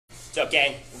What's up,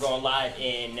 gang? We're going live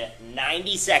in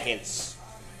 90 seconds.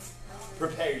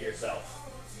 Prepare yourself.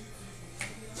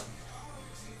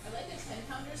 I like the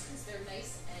 10-pounders because they're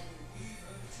nice and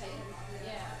tight.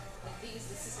 Yeah, like these.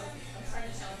 This is what I'm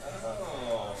trying to challenge myself.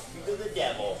 Oh, speak of the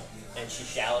devil, and she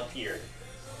shall appear.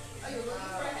 Oh, you're looking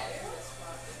for a head?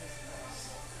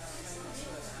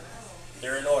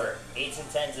 They're in order. 8s and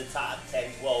 10s at the top,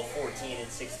 10, 12, 14, and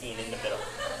 16 in the middle.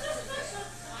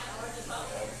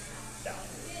 Down.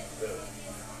 Boom.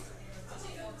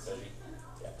 30.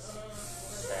 Yes.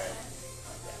 10.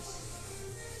 Yes.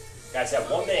 Guys, have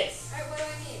 1 minute. Alright, what do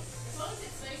I need? As long as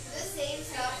it's nice. The same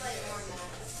stuff like normal.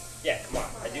 Yeah, come on.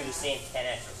 I do the same 10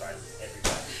 exercises every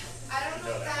time. I don't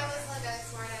know if that. that was like a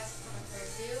smart ass comment for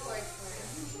you or for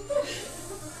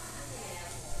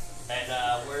And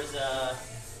where's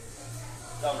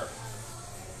Summer?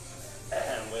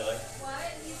 And Wheeler. What?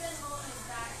 He's been home his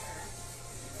back hurt.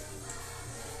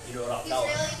 You know what I'll He's tell her.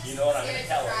 really You know what I'm going to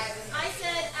tell her. I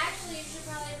said, actually, you should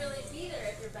probably really be there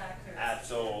if your back hurts.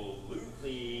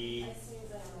 Absolutely.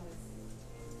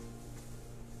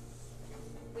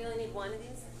 We only need one of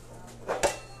these?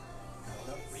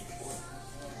 Read the board.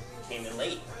 Came in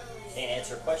late. Can't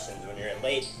answer questions when you're in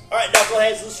late. All right,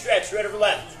 knuckleheads, let's stretch. Right over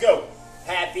left. Let's go.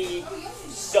 Happy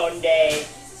Sunday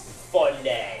fun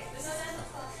day.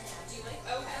 Do you like?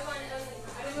 Oh,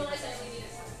 I didn't realize I only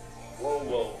needed one. Whoa,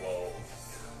 whoa, whoa.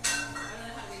 I don't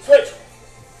know how to do Switch.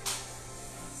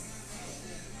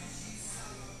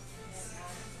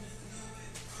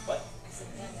 What?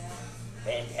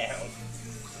 Man down.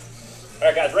 All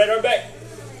right, guys, right arm back.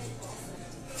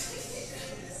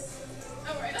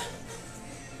 Oh, right on.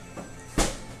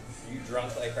 You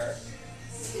drunk like her?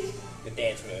 Good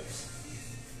dance moves.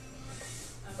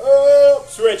 Oh,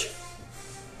 switch.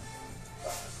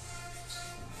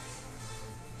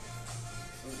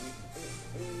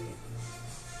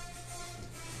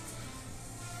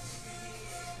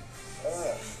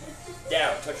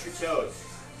 Down, touch your toes.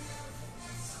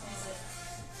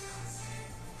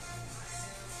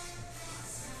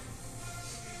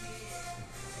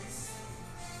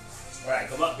 All right,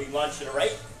 come up, big lunge to the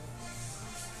right.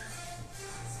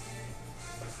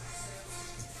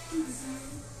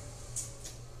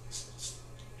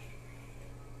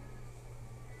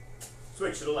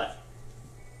 Switch to the left.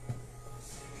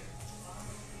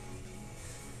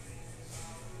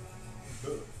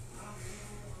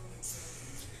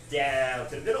 Down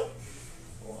to the middle.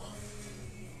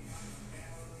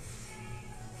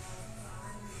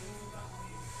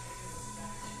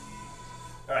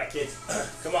 All right, kids,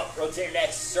 come up, rotate your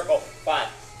necks, circle. 5,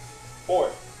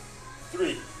 4,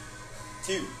 3,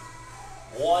 2,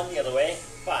 1. The other way.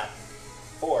 5,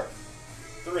 4,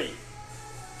 3,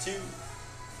 2,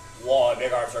 1.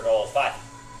 Big arm circles. 5,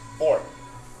 4,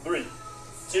 3,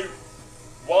 2,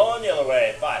 1. The other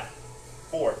way. 5,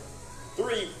 4,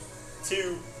 3,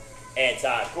 2, and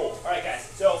time. Cool. All right, guys.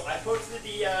 So I posted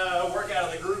the workout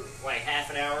on the group like half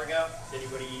an hour ago. Did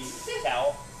anybody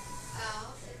towel? Oh,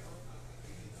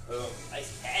 Boom.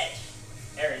 Nice catch.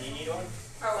 Aaron, you need one?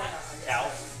 Oh, wow.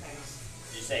 Towel?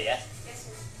 Did you say yes?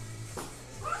 yes,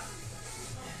 sir.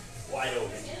 Wide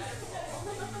open.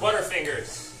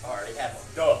 Butterfingers. Already have one.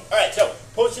 Go. All right, so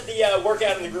posted the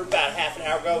workout in the group about half an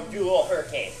hour ago. Do a little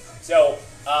hurricane. So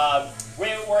way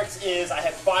it works is I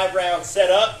have 5 rounds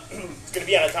set up. It's going to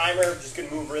be on a timer. Just going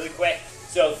to move really quick.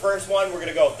 So the first one, we're going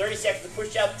to go 30 seconds of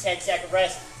push-up, 10-second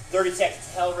rest, 30 seconds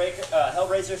of hell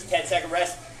raisers, 10-second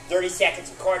rest, 30 seconds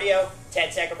of cardio,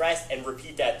 10-second rest, and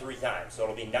repeat that 3 times. So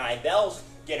it'll be 9 bells,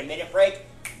 get a minute break.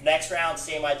 Next round,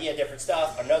 same idea, different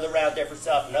stuff. Another round, different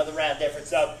stuff. Another round, different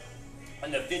stuff.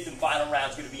 And the 5th and final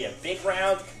round is going to be a big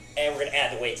round, and we're going to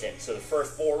add the weights in. So the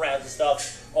first 4 rounds of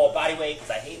stuff, all body weight,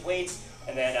 because I hate weights.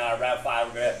 And then round 5,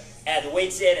 we're going to add the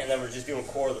weights in, and then we're just doing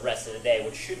core the rest of the day,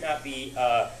 which should not be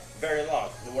very long.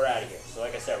 And we're out of here. So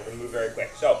like I said, we're going to move very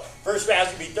quick. So first round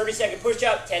is going to be 30-second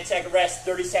push-up, 10-second rest,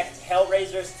 30 seconds of hell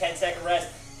raisers, 10-second rest,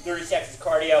 30 seconds of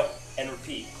cardio, and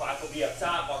repeat. Clock will be up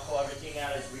top. I'll call everything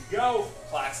out as we go.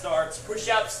 Clock starts.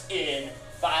 Push-ups in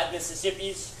 5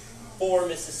 Mississippis, 4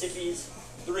 Mississippis,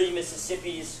 3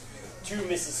 Mississippis, 2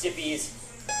 Mississippis.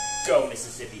 Go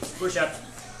Mississippis. Push-up.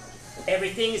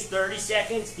 Everything is 30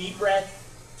 seconds. Deep breath.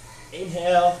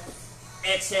 Inhale.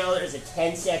 Exhale. There's a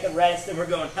 10-second rest. Then we're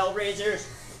going hell raisers.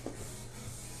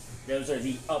 Those are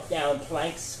the up-down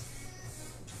planks.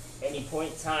 Any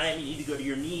point in time, you need to go to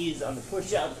your knees on the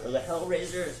push-ups or the hell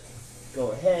raisers.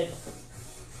 Go ahead.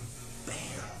 Bam.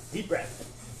 Deep breath.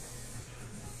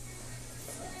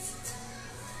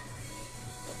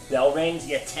 Bell rings.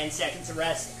 You get 10 seconds of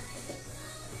rest.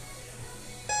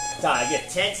 Time. You get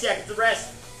 10 seconds of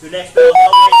rest. So next bell,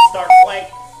 hell raise, start plank.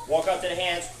 walk up to the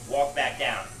hands, walk back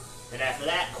down. Then after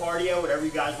that, cardio, whatever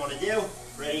you guys want to do.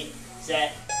 Ready,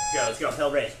 set, go. Let's go.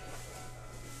 Held raise.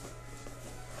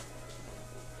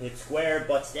 Hips square,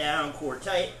 butts down, core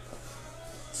tight.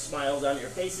 Smiles on your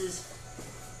faces.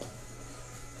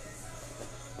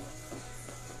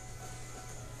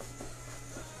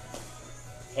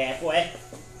 Halfway.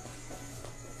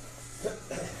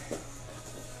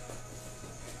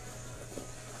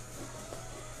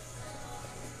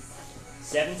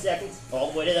 Seven seconds,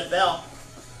 all the way to the bell.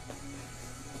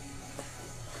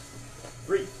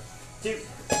 3, 2,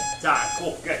 time.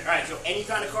 Cool, good. All right, so any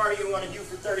kind of cardio you want to do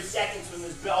for 30 seconds when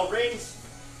this bell rings,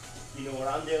 you know what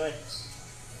I'm doing.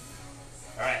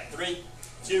 All right, 3,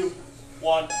 2,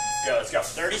 1, go. Let's go.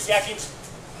 30 seconds.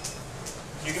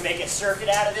 You can make a circuit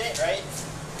out of it, right?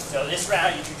 So this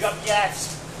round you do jumping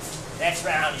jacks. Next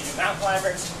round you do mountain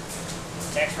climbers.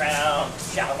 Next round,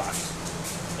 shadow box.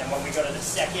 Then when we go to the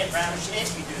second round of shit,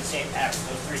 you do the same pattern,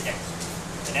 those 3 things.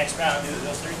 The next round, do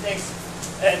those 3 things.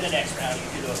 And the next round, you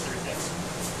do those 3 things.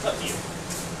 It's up to you.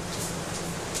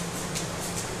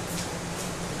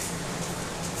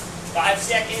 5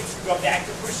 seconds, go back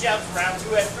to push-ups, round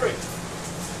 2 and 3.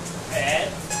 And,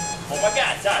 oh my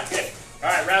God, time, good. All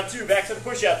right, round 2, back to the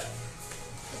push-ups.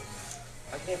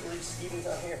 I can't believe Steven's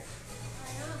not here.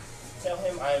 I know. Tell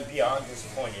him I am beyond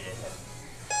disappointed in him.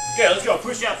 Okay, let's go.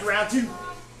 Push-ups, round 2.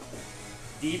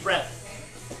 Deep breath.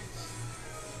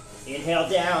 Inhale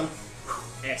down.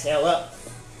 Exhale up.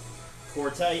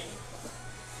 Core tight.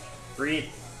 Breathe.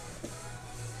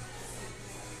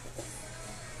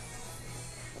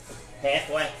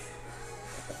 Halfway.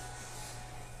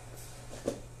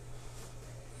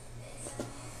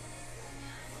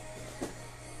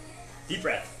 Deep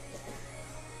breath.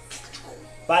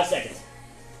 5 seconds.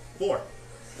 4,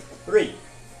 3,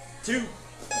 2,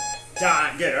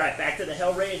 time. Good. All right, back to the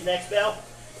hell raise. Next bell.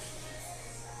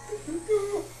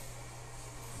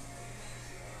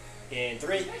 In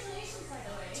 3, Congratulations, by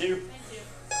the way. 2, Thank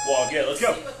you. 1. Good. Let's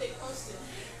go. See what they posted.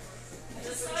 I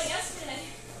just saw it yesterday.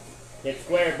 Hip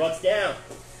square, butts down.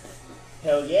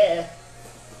 Hell yeah.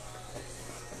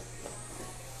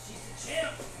 She's the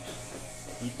champ.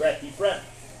 Deep breath, deep breath.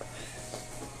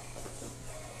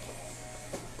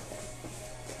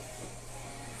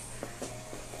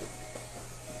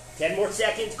 Ten more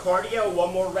seconds, cardio,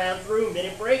 1 more round through,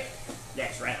 minute break.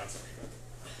 Next round.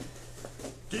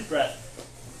 Deep breath.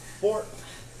 4,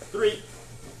 3,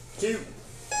 2,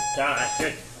 time.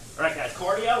 Good. All right, guys,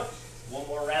 cardio, 1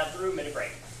 more round through, minute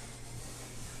break.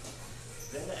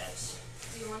 Relax.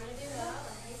 Do you want to do that?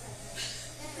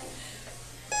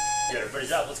 Good,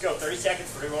 everybody's up. Let's go. 30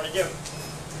 seconds. What do you want to do?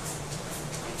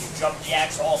 You do jump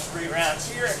jacks all 3 rounds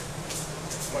here.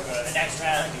 We're going to the next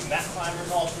round. Do mat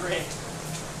climbers all 3.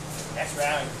 Next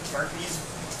round, burpees.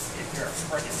 If you're a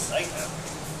freaking psycho.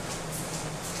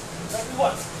 Whatever you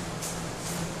want.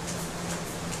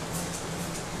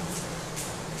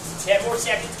 10 more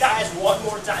seconds, guys. 1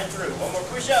 more time through. 1 more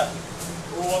push-up.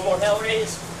 1 more hell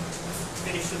raise.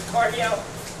 Finish with cardio.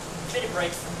 Minute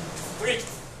break. 3,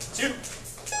 2,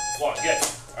 1. Good.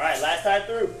 All right, last time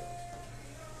through.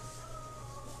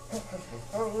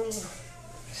 All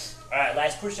right,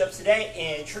 last push-ups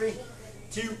today in 3,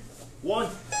 2, 1.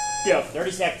 Go.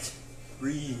 30 seconds.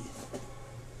 Breathe.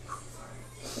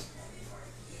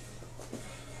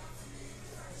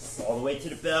 All the way to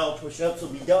the bell. Push-ups will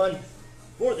be done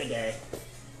for the day.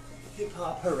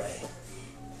 Hip-hop hooray.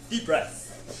 Deep breath.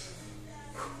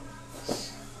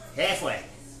 Halfway.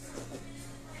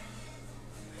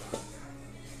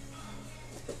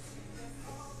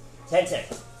 10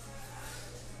 seconds.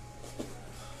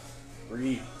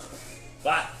 Breathe.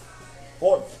 5,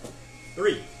 4,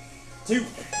 3, 2.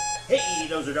 Hey,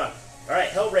 those are done. All right,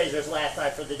 Hellraisers last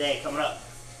time for the day coming up.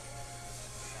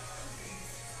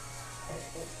 I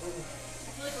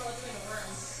feel like we're all doing a worm.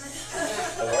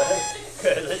 All right.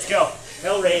 Good, let's go.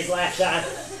 Hellraise last time.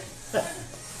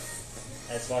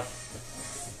 That's fun.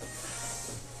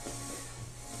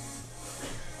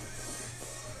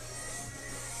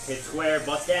 Hip square,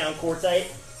 bust down, core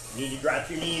tight. You need to drop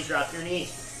your knees, drop your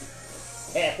knees.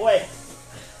 Halfway.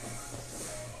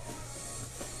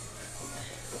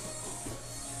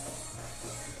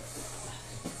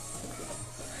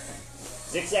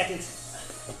 Six seconds.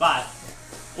 5,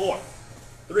 4,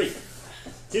 3,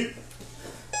 2,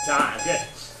 time. Good.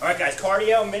 All right, guys,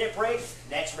 cardio, minute break.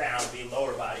 Next round will be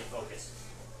lower body focus.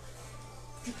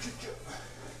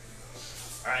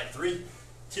 All right, 3,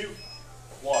 2,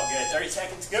 1. Good. 30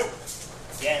 seconds. Go.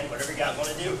 Again, whatever you guys want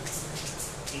to do.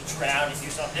 Each round, you do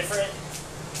something different.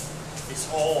 This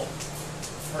whole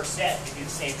first set, you do the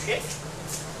same shit.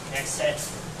 Next set,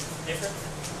 different.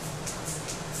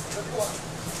 Whatever you want.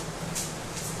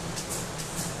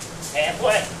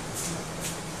 Halfway.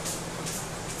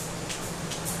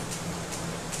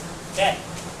 10,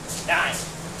 9,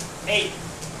 8,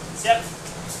 7,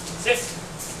 6,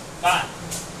 5,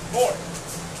 4,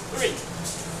 3,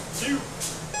 2.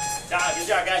 Time. Good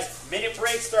job, guys. Minute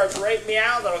break starts right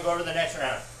meow. Then I'll go to the next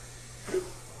round.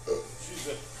 Excuse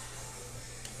me.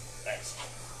 Thanks.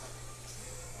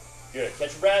 Good.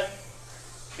 Catch your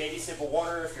breath. Baby sip of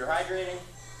water if you're hydrating.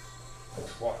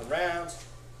 Walk around.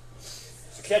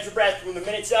 So catch your breath when the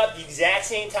minute's up. The exact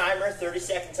same timer. 30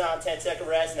 seconds on, 10-second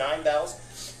rest, 9 bells.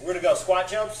 We're going to go squat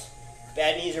jumps.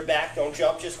 Bad knees are back. Don't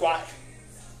jump, just squat.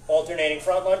 Alternating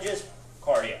front lunges.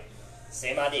 Cardio.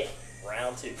 Same idea.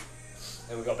 Round 2.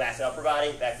 Then we go back to the upper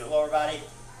body, back to the lower body.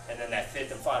 And then that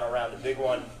 5th and final round, the big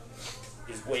one,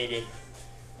 is weighted.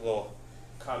 A little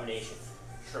combination.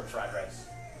 Shrimp fried rice.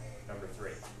 Number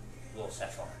 3. A little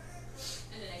Szechuan.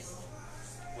 And an egg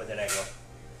roll. With an egg roll.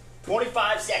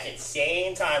 25 seconds,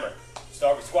 same timer.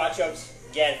 Start with squat jumps.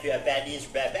 Again, if you have bad knees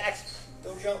or bad backs,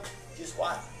 don't jump, just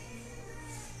squat.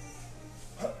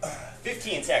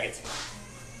 15 seconds.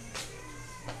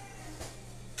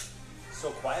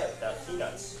 So quiet without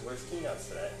T-Nuts. Where's T-Nuts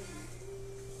today?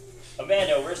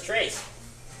 Amanda, where's Trace?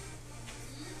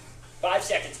 5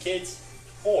 seconds, kids.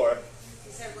 4,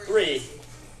 3,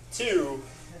 2,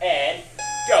 and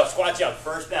go. Squat jump,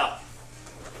 first bell.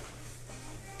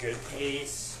 Good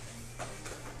pace.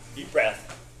 Deep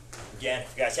breath. Again,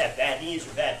 if you guys have bad knees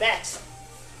or bad backs,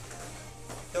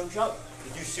 don't jump.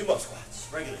 You do sumo squats,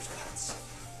 regular squats,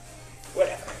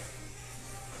 whatever.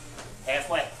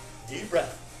 Halfway. Deep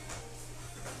breath.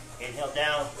 Inhale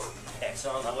down.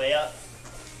 Exhale on the way up.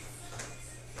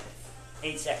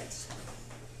 8 seconds.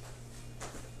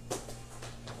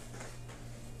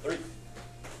 3,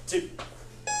 2.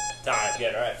 Time.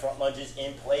 Good. All right. Front lunges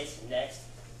in place. Next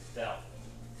bell.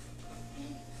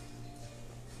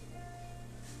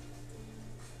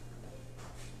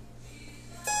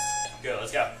 Good,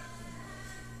 let's go.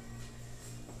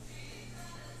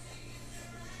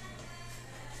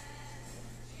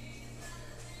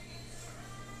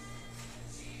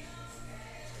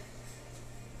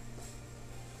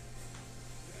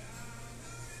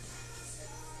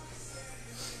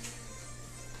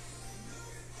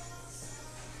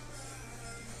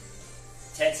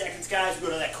 Ten seconds, guys.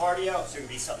 We'll go to that cardio. So it could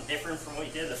be something different from what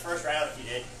you did in the first round. If you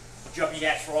did jumping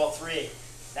jacks for all 3,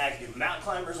 now you can do mountain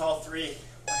climbers all 3.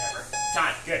 Whatever.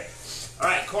 Time. Good. All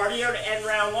right, cardio to end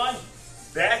round 1.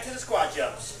 Back to the squat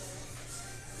jumps.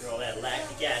 Roll that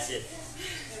lactic acid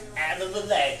out of the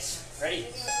legs. Ready?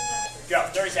 Go.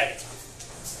 30 seconds.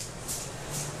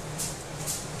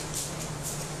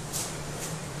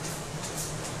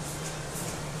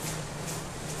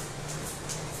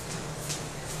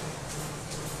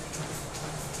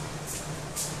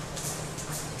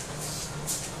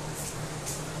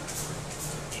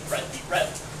 Deep breath, deep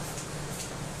breath.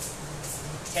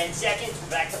 10 seconds, we're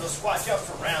back to those squat jumps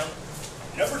for round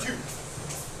number 2.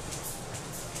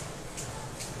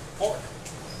 4,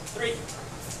 3,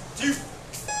 2, 1.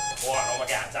 Oh my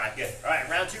God, time. Good. All right,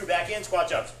 round 2, back in, squat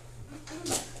jumps.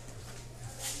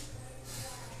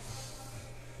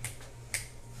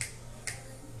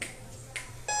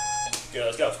 Good,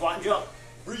 let's go. Squat and jump.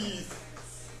 Breathe.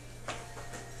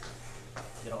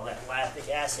 Get all that lactic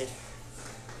acid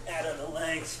out of the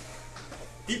legs.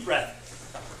 Deep breath.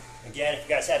 Again, if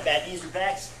you guys have bad knees or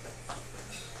backs,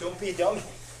 don't be a dummy.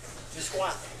 Just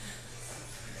squat.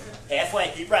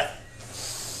 Halfway, deep breath.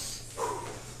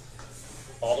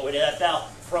 All the way to that bell.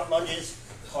 Front lunges,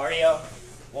 cardio.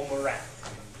 One more round.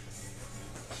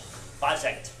 5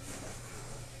 seconds.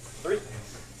 3,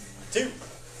 2,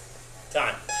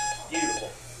 time. Beautiful.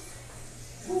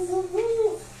 Woo, woo,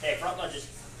 woo. Okay, front lunges.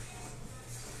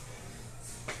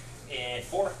 And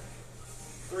 4,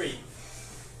 3,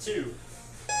 2,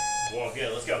 1.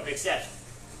 Good. Let's go. Big step.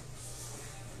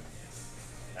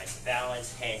 Nice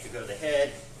balance. Hands to go to the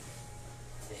head,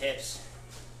 the hips.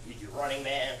 Use your running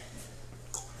man.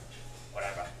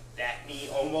 Whatever. Back knee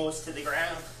almost to the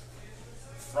ground.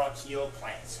 Front heel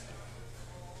plants.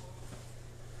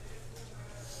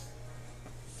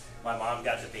 My mom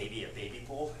got the baby a baby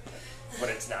pool, but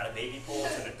it's not a baby pool,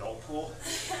 it's an adult pool.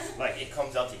 Like, it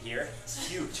comes up to here. It's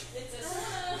huge.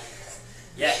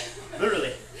 Yeah,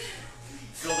 literally.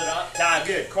 Filled it up. Time,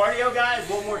 good. Cardio, guys,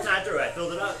 one more time through. I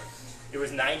filled it up. It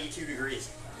was 92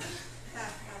 degrees.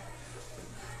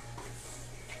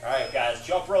 All right, guys,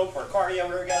 jump rope or cardio,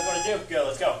 whatever you guys want to do. Go,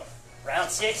 let's go. Round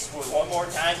 6 with one more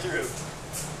time through.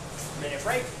 Minute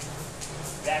break.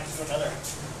 Back to another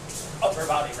upper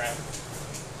body round.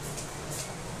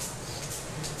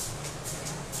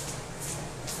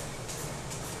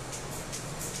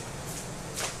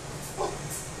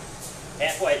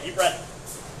 Halfway, deep breath.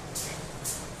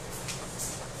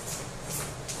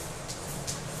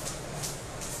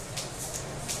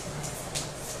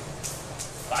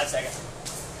 5 seconds.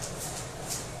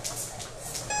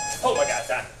 Oh my God,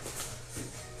 time.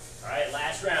 All right,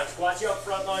 last round. Squat jump,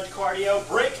 front lunge, cardio,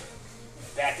 break.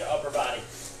 Back to upper body.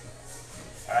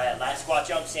 All right, last squat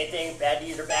jump, same thing. Bad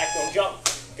knees are back, don't jump.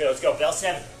 Good, let's go. Bell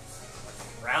 7.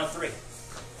 Round 3.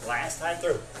 Last time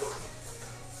through.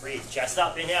 Breathe, chest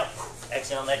up, inhale.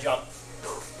 Exhale on that jump.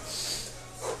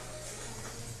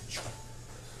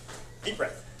 Deep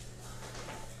breath.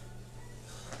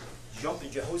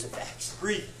 Jumping Jehoshaphat.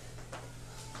 Breathe.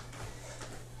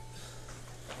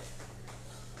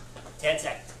 10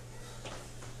 seconds.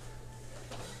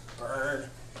 Burn.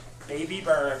 Baby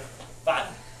burn. 5,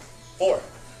 4,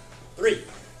 3,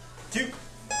 2,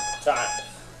 time.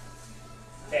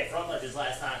 Okay, front lunges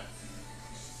last time.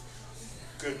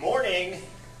 Good morning.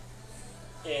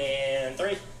 In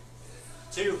 3,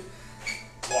 2, 1.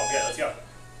 Good, let's go.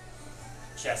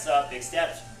 Chest up, big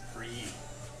steps. Breathe.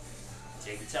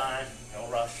 Take your time, no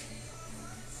rush.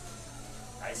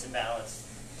 Nice and balanced.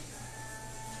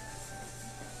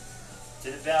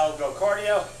 To the bell, go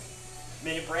cardio.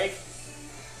 Minute break.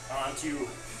 On to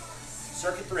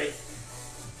circuit 3.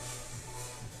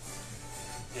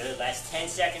 Good, last 10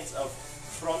 seconds of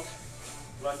front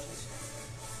lunges.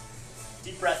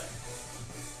 Deep breath.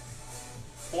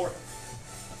 4,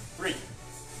 3,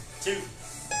 2,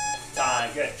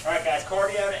 time. Good. All right, guys,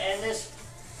 cardio to end this.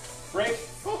 Break.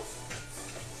 Whew.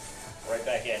 Right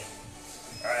back in.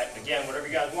 All right, again, whatever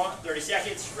you guys want. 30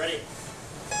 seconds. Ready?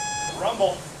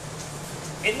 Rumble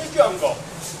in the jungle.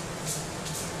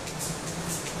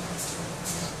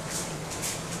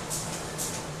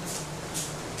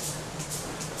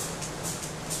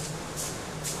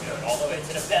 Good. All the way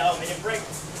to the bell. Minute break.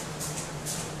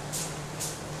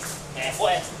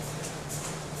 Halfway.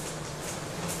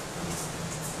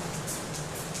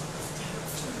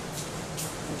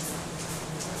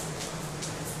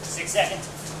 Seconds.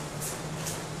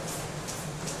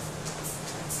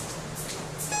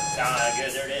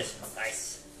 Good, there it is.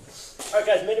 Nice. All right,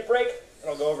 guys, minute break, and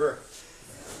I'll go over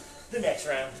the next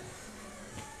round.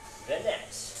 Then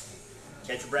next.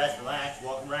 Catch your breath, relax,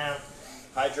 walk around,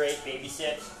 hydrate, baby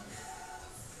sit.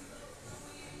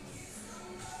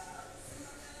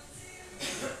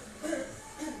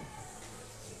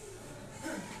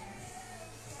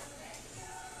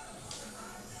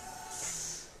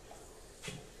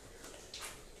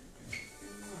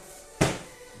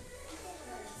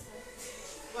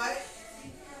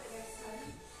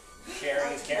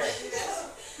 Sharing is caring.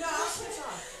 No, I'll switch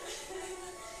off.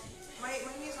 My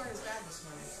knees aren't as bad this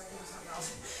morning, so I can do something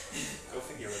else. Go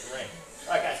figure with the rain.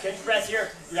 All right, guys, catch your breath here.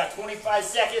 We got 25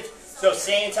 seconds. So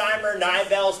same timer, 9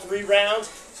 bells, 3 rounds.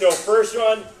 So first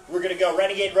one, we're gonna go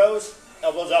renegade rows,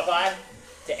 elbows up high,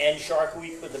 to end Shark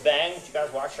Week with a bang. Did you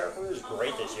guys watch Shark Week? It was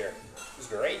great this year. It was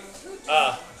great.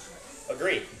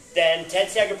 Agreed. Then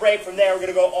 10-second break. From there, we're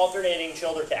gonna go alternating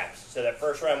shoulder taps. So that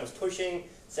first round was pushing.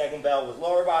 Second bell was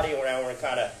lower body, and now we're in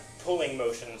kind of pulling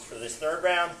motions for this third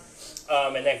round,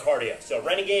 and then cardio. So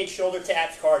renegade, shoulder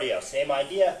taps, cardio. Same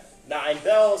idea, 9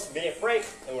 bells, minute break,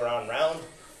 and we're on round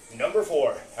number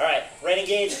 4. All right,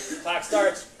 renegade, clock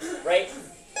starts right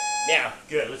now.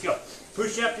 Good, let's go.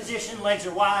 Push-up position, legs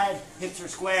are wide, hips are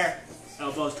square,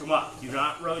 elbows come up. Do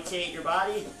not rotate your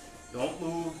body, don't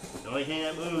move. The only thing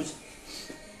that moves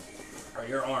are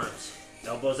your arms.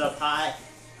 Elbows up high,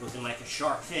 looking like a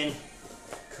shark fin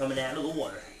coming out of the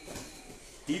water.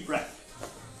 Deep breath.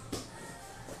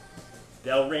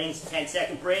 Bell rings,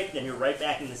 10-second break, then you're right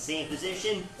back in the same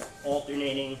position,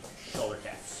 alternating shoulder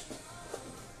taps.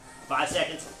 5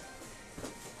 seconds.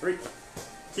 3,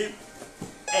 2,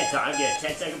 and time. Good.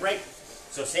 10-second break.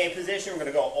 So same position, we're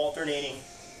going to go alternating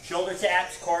shoulder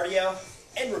taps, cardio,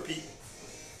 and repeat.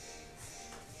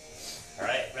 All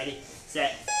right, ready,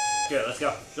 set, good, let's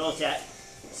go. Shoulder tap.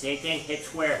 Same thing, hip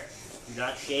square. Do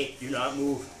not shake, do not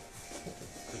move.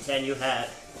 Pretend you have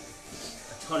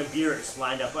a ton of beers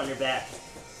lined up on your back.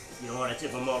 You don't want to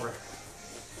tip them over.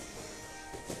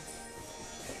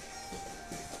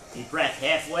 Deep breath,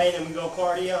 halfway, then we go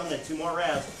cardio, and then 2 more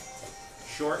rounds.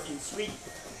 Short and sweet.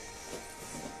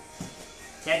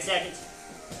 10 seconds.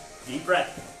 Deep breath.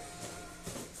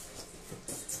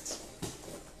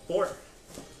 4,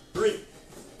 3,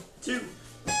 2,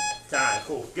 time.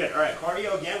 Cool, good. All right,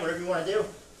 cardio again, whatever you want to do.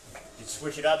 You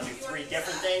switch it up, do 3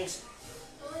 different things.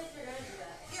 Only if you're gonna do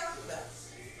that. Yeah, I'll do that.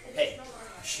 Hey,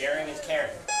 sharing is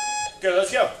caring. Good,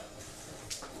 let's go.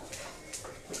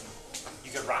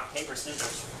 You could rock, paper,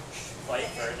 scissors. Fight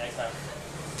for it next time.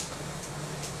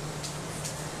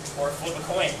 Or flip a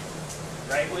coin.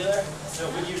 Right, Wheeler? That's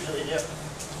what we usually do.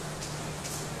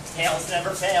 Tails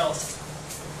never fails.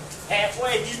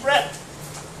 Halfway, deep breath.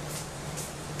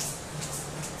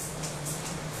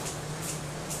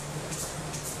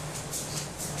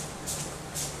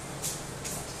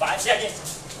 Five seconds.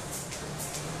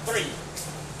 3,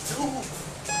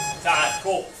 2, time.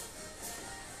 Cool.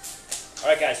 All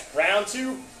right, guys. Round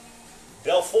 2,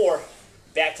 bell 4.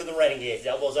 Back to the renegades.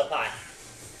 Elbows up high.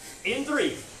 In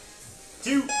 3,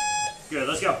 2. Good.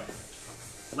 Let's go.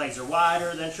 Legs are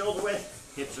wider than shoulder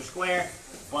width. Hips are square.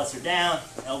 Butts are down.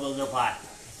 Elbows up high.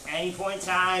 Any point in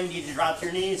time, you need to drop to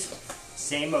your knees.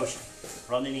 Same motion.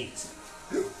 From the knees.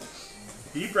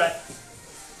 Deep breath.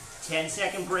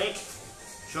 10-second break.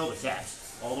 Shoulder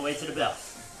taps all the way to the bell.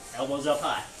 Elbows up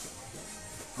high.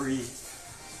 Breathe.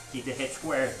 Keep the hips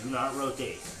square. Do not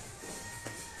rotate.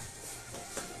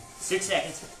 6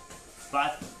 seconds.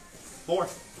 5, 4,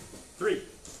 3,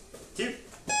 2,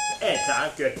 and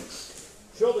time. Good.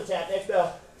 Shoulder tap. Next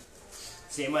bell.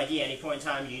 Same idea. Any point in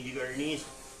time you need to go to your knees.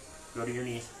 Go to your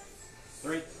knees.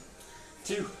 3,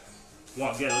 2,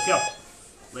 1. Good. Let's go.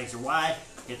 Legs are wide.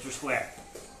 Hips are square.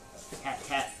 Tap,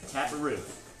 tap, tap-a-roo.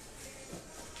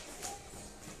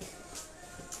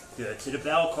 Good. To the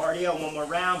bell, cardio, one more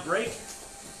round, break.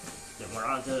 Then we're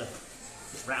on to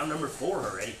round number 4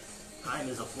 already. Time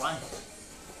is a flying.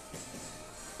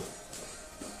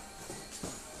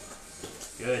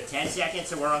 Good. 10 seconds,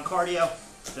 so we're on cardio.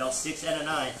 Bell 6 and a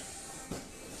 9.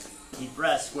 Deep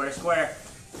breath, square, square.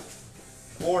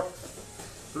 4,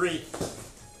 3,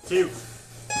 2,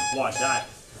 1. Time.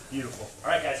 Beautiful.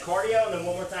 All right, guys, cardio, and then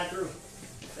one more time through.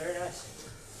 Very nice.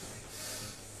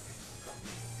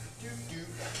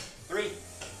 3,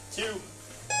 2,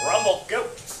 rumble, go.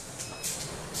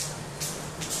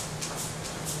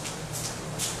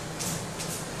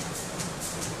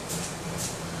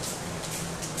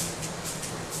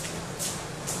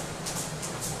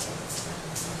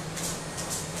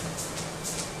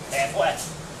 Halfway.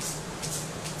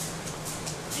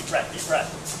 Deep breath, deep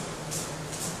breath.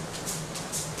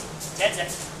 10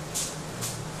 seconds.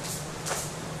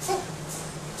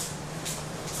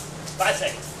 5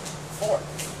 seconds. 4,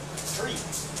 3,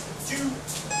 2.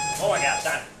 Oh my God,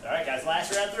 time. All right, guys,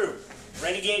 last round through.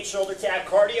 Renegade, shoulder tap,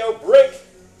 cardio, break.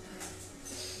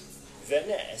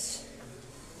 Fitness.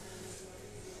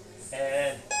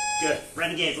 And good.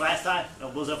 Renegades, last time.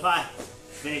 Elbows up high.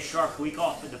 Finish Shark Week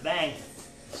off with the bang.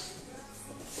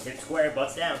 Hip square,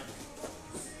 butts down.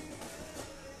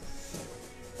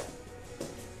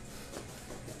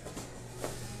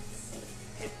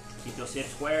 Keep those hips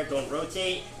square, don't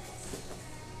rotate.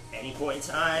 Any point in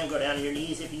time, go down to your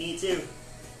knees if you need to.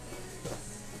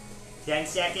 10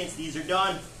 seconds, these are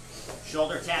done.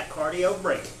 Shoulder tap, cardio,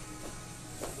 break.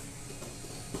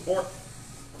 4,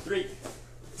 3,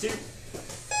 2,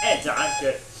 and time.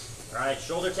 Good. All right,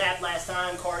 shoulder tap last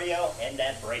time, cardio, and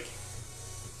that break.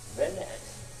 Then that.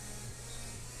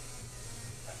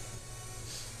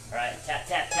 All right, tap,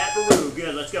 tap, tap-a-roo.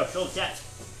 Good, let's go. Shoulder tap.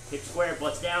 Hip square,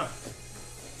 butts down.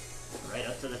 Right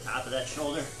up to the top of that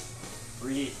shoulder.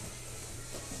 Breathe.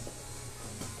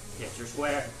 Hips are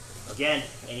square. Again,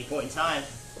 any point in time,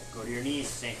 go to your knees.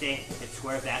 Same thing. Hips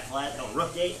square, back flat. Don't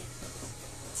rotate.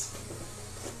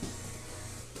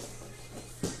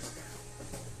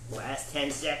 Last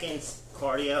 10 seconds.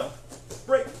 Cardio.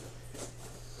 Break.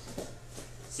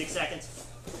 6 seconds.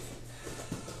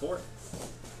 4,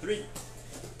 3,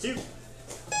 2.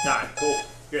 Time. Cool.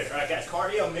 Good. All right, guys.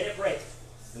 Cardio, minute break.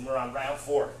 Then we're on round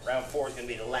 4. Round 4 is going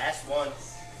to be the last one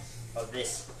of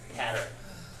this pattern.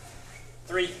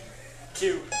 3,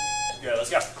 2, good. Let's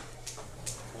go.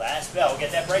 Last bell.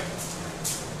 Get that break.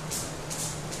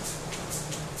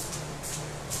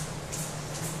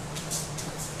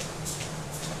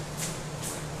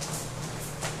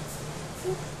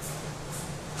 Whoop.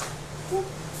 Whoop.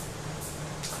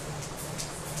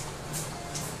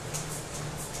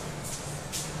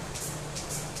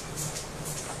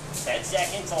 10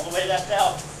 seconds all the way to that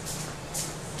bell.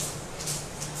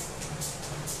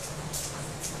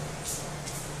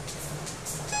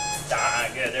 Ah,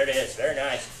 good, there it is, very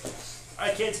nice. All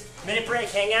right, kids, minute break,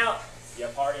 hang out. You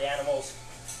have party animals.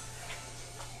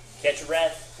 Catch your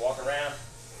breath, walk around.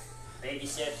 Baby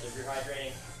sips if you're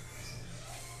hydrating.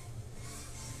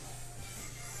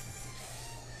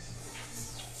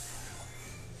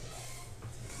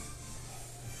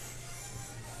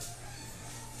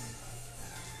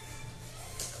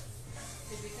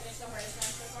 Did we finish the hardest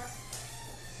round so far?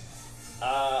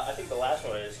 I think the last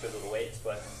one is because of the weights,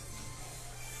 but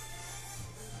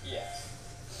yeah.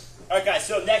 All right, guys.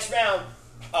 So next round,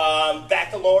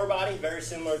 back to lower body, very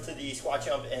similar to the squat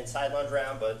jump and side lunge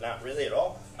round, but not really at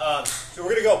all. So we're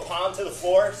going to go palm to the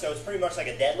floor, so it's pretty much like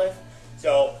a deadlift.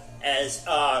 So as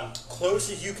close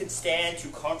as you can stand to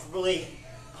comfortably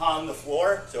palm the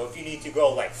floor. So if you need to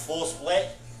go like full split,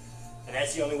 and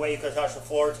that's the only way you can touch the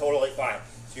floor, totally fine.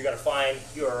 So you got to find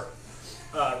your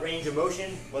range of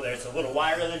motion, whether it's a little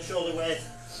wider than shoulder width,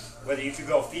 whether you could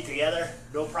go feet together,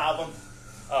 no problem.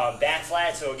 Back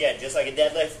flat, so again, just like a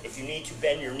deadlift, if you need to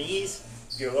bend your knees,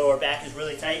 if your lower back is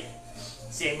really tight,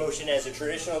 same motion as a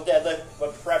traditional deadlift,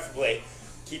 but preferably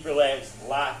keep your legs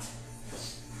locked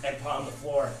and palm the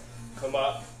floor. Come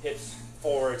up, hips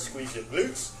forward, squeeze your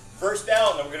glutes. First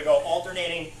bell, and then we're going to go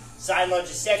alternating side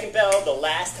lunges, second bell, the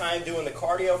last time doing the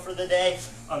cardio for the day.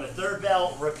 On the third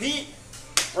bell, repeat,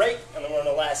 break, and then we're on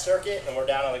the last circuit, and we're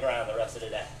down on the ground the rest of the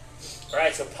day. All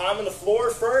right, so palming the floor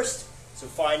first, so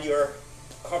find your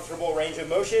comfortable range of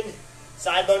motion.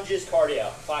 Side lunges,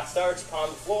 cardio. Clock starts, palm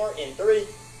the floor in 3,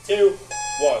 2,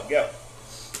 1, go.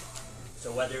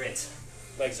 So whether it's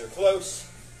legs are close,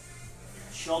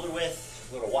 shoulder width,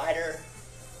 a little wider,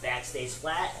 back stays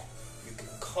flat, you can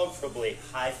comfortably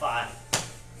high five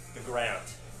the ground.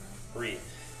 Breathe.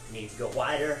 You need to go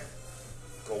wider,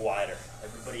 go wider.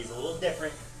 Everybody's a little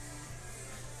different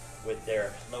with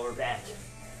their lower back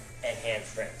and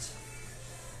hamstrings.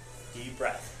 Deep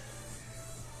breath.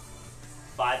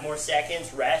 5 more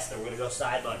seconds, rest, and we're going to go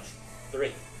side lunge.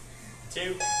 3,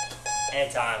 2,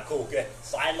 and time. Cool, good.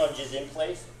 Side lunge is in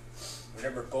place.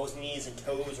 Remember, both knees and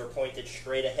toes are pointed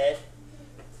straight ahead.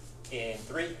 In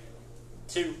 3,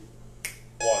 2, 1.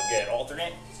 Good.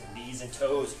 Alternate. So knees and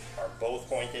toes are both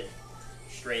pointed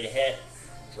straight ahead.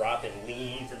 Drop and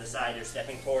lean to the side you're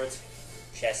stepping towards.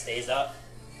 Chest stays up.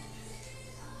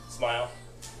 Smile.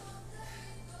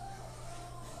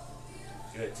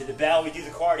 Good. To the bell, we do the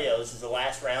cardio. This is the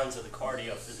last rounds of the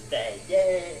cardio for the day.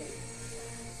 Yay!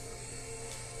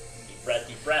 Deep breath,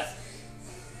 deep breath.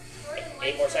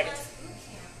 8 more seconds.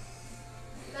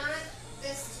 Not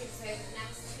this Tuesday, but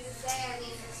next Tuesday I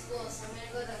leave for school, so I'm going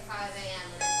to go to 5 a.m.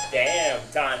 Damn,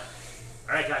 time.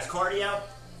 All right, guys, cardio.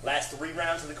 Last 3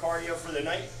 rounds of the cardio for the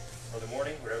night, or the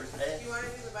morning, whatever today. Do you want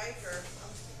to do the bike or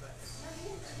I'll just do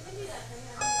the bike?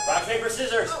 Rock, paper,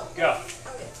 scissors. Oh, Go.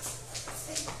 okay.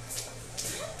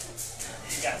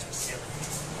 You guys are silly.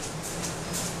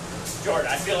 Jordan,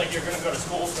 I feel like you're going to go to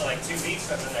school for like 2 weeks,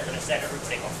 and then they're going to send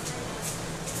everybody home.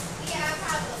 Yeah,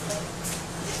 probably.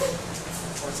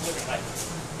 What's it looking like?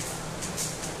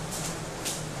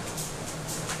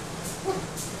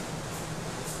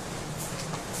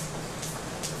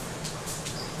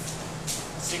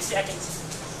 Six seconds.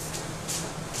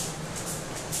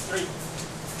 3,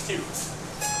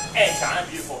 2, and time.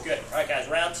 Beautiful. Good. All right, guys.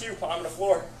 Round 2. Palm on the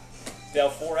floor. Bell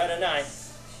 4 out of 9.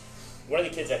 One of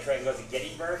the kids that tried to go to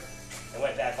Gettysburg and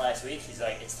went back last week, he's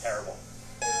like, it's terrible.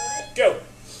 Go.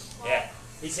 Yeah.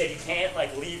 He said you can't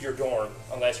like leave your dorm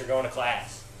unless you're going to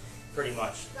class. Pretty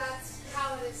much. That's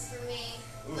how it is for me.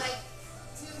 Oof. Like,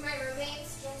 2 of my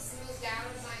roommates just moved down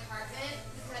to my apartment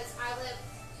because I live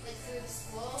like through the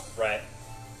school. Right.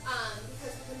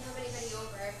 Because we couldn't have anybody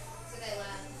over, so they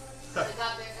left. So they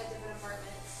got a different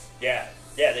apartment. Yeah.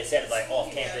 Yeah, they said like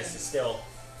off campus is still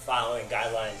following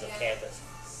guidelines of campus.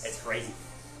 It's crazy.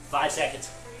 5 seconds.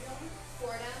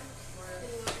 Florida.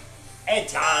 And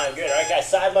time. Good. All right, guys.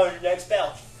 Side lunge next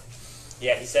bell.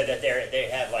 Yeah, he said that they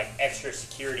have like extra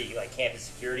security, like campus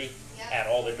security, at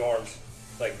all the dorms,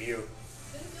 like view.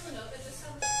 Didn't Villanova just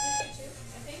have an issue too?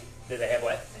 I think. Did they have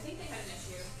what? I think they had an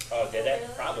issue. Oh, did they?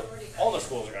 Probably. All the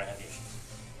schools are gonna have issues.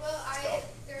 Well,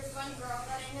 there's one girl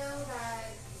that I know that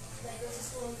goes to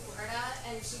school in Florida,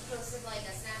 and she posted like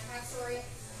a Snapchat story.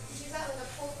 She's at like a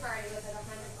pool party with like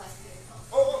 100+ people.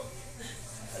 Oh,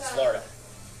 that's So, Florida.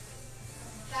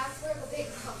 That's where the big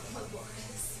problem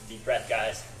was. Deep breath,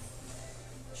 guys.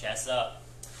 Chest up.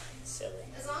 Silly.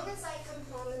 As long as I come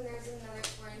home and there's another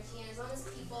quarantine, as long as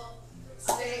people,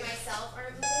 including myself,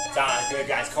 aren't moving Time. Good,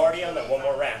 guys. Cardio, and then one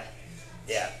more round.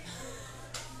 Yeah.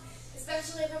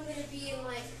 Especially if I'm going to be in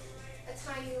like a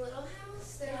tiny little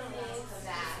house, then I'm going to come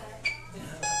back.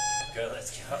 Good.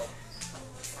 Let's go.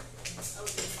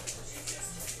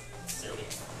 Silly.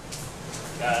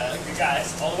 Good,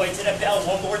 guys. All the way to the bell.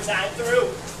 One more time through.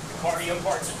 The cardio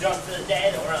parts are done for the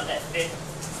day. Then we're on that 5th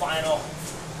final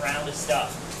round of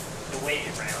stuff. The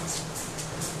weighted rounds.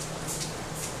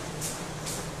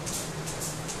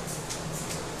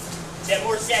 Ten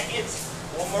more seconds.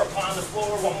 One more palm on the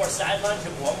floor, one more side lunge,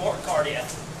 and one more cardio.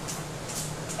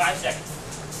 5 seconds.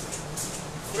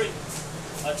 3,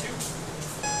 2,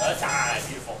 time.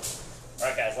 Beautiful. All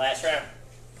right, guys, last round.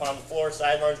 Palm on the floor,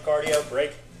 side lunge, cardio,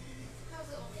 break. How's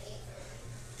it only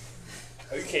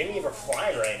 8? Are you kidding me? We're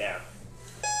flying right now.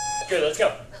 Good, let's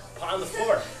go. Palm on the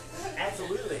floor.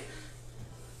 Absolutely.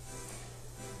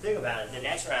 Think about it. The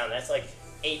next round, that's like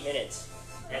 8 minutes.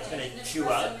 That's going to chew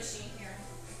up. Machine here.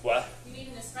 What? You need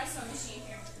an espresso machine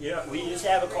here. Yeah, we used to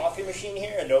have a coffee machine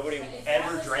here and nobody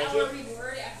ever drank Our it.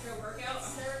 reward after a workout,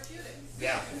 therapeutic.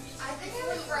 Yeah. I think I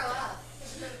would throw up.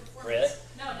 Really?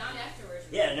 No, not afterwards.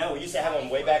 Yeah, no, we used to have them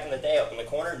way back in the day up in the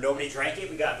corner. Nobody drank it.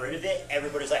 We got rid of it.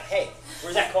 Everybody's like, hey,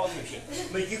 where's that coffee machine?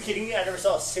 I'm like, you kidding me? I never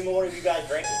saw a single one of you guys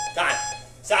drink it. Time.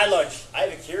 Side lunch. I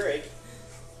have a Keurig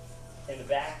in the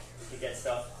back to get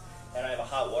stuff. And I have a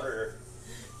hot water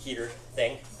heater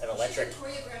thing, an electric. We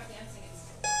should choreograph dancing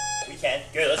instead. We can.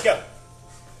 Good, let's go.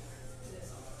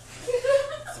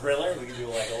 Thriller. We can do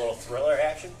like a little thriller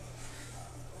action.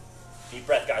 Deep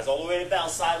breath, guys. All the way to bell.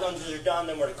 Side lunges are done.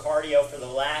 Then we're to cardio for the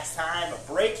last time. A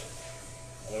break.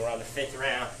 And then we're on the 5th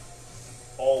round.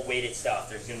 All weighted stuff.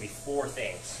 There's going to be 4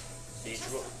 things.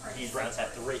 These rounds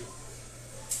have 3.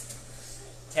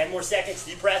 10 more seconds.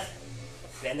 Deep breath.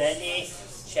 Bend that knee.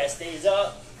 Chest stays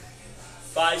up.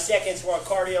 5 seconds for our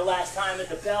cardio last time at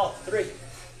the bell. 3,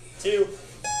 2,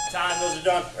 time. Those are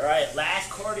done. All right. Last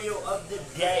cardio of the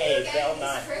day. Bell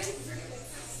 9.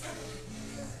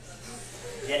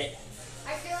 Get it.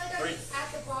 I feel like I'm 3, at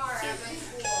the bar at my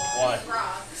school. 1.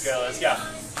 Rocks. Go. Let's go.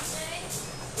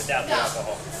 Without the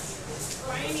alcohol.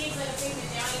 Brian needs like a big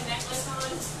medallion necklace on.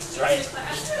 That's right.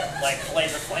 Like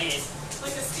Flavor Flav.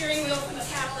 Like a steering wheel from the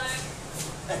Cadillac.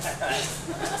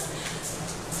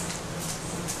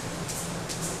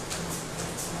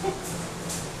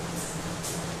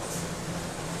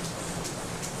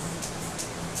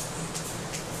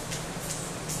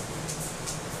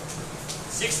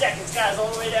 6 seconds, guys, all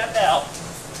the way to that bell.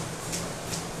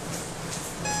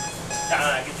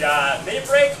 Good job. Minute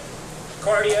break.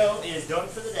 Cardio is done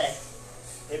for the day.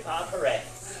 Hip hop, hooray.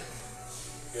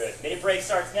 Good. Minute break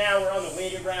starts now. We're on the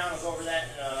weighted round. I'll go over that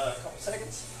in a couple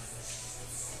seconds.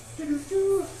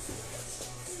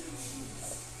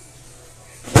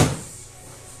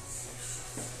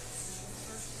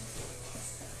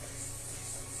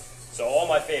 So all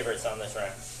my favorites on this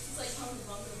round. It's like home to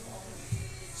bunker ball.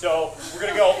 So we're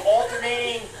going to go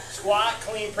alternating squat,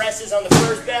 clean presses on the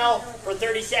first bell for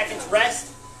 30 seconds. Rest.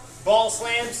 Ball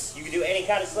slams. You can do any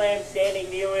kind of slam, standing,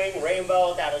 kneeling,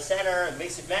 rainbow, down the center,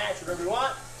 mix and match, whatever you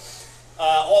want.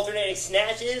 Alternating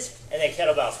snatches, and then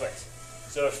kettlebell swings.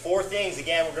 So there's 4 things.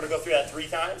 Again, we're going to go through that 3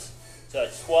 times. So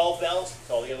it's 12 bells.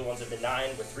 So all the other ones have been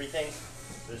 9 with 3 things.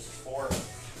 So this is 4.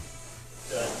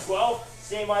 So 12.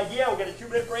 Same idea. We'll get a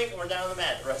 2-minute break, and we're down on the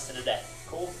mat the rest of the day.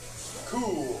 Cool?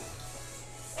 Cool.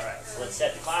 All right, so let's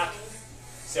set the clock.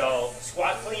 So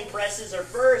squat clean presses are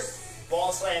first,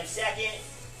 ball slam second,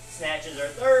 snatches are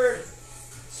third,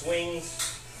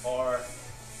 swings are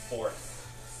fourth.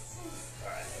 All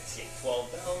right, let's see,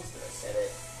 12 bells. Did I set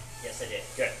it? Yes, I did.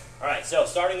 Good. All right, so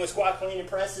starting with squat clean and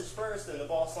presses first, then the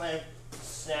ball slam,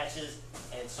 snatches,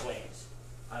 and swings.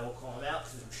 I will call them out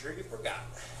because I'm sure you forgot.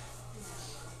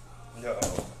 No.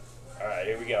 All right,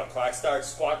 here we go. Clock starts.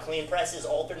 Squat clean presses,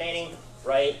 alternating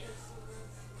right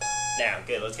now.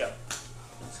 Good, let's go.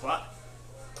 Squat,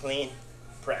 clean,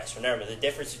 press. Remember, the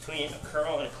difference between a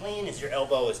curl and a clean is your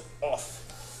elbow is off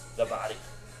the body.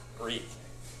 Breathe.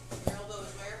 Your elbow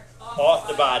is where? Off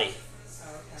the body.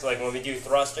 Oh, okay. So like when we do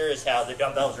thrusters, how the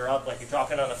dumbbells are up like you're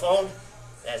talking on the phone,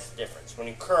 that's the difference. When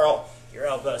you curl, your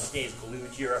elbow stays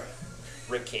glued to your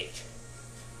rib cage.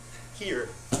 Here,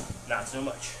 not so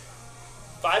much.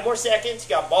 5 more seconds, you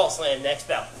got ball slam, next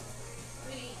bell.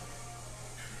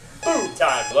 Boom,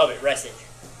 time, love it, rest it.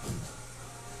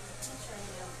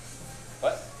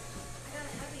 What? I got a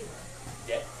heavy one.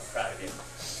 Yeah, I'm proud of you.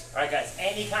 All right, guys,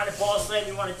 any kind of ball slam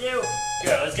you want to do,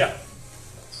 good, let's go.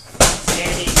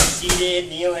 Standing, seated,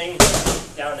 kneeling,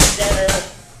 down the center,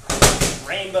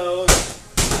 rainbows,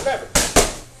 whatever.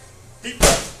 Deep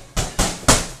breath.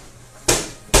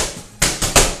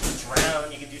 Each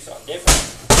round, you can do something different.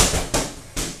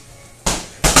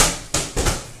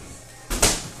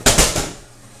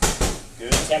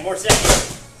 Good, 10 more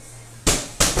seconds.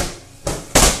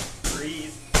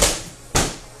 Breathe.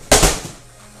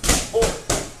 4,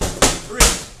 3,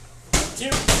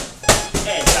 2,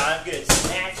 and time. Good.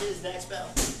 Snatches, next bell.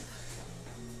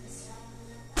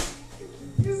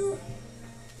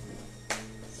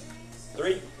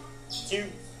 3, 2,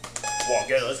 1.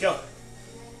 Good, let's go.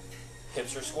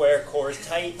 Hips are square, core is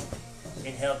tight.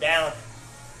 Inhale down,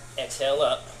 exhale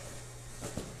up.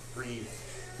 Breathe.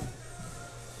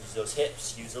 Use those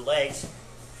hips, use the legs.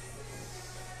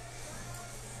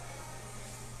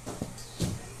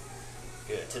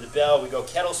 Good. To the bell, we go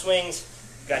kettle swings.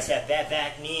 You guys have bad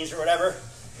back, knees, or whatever.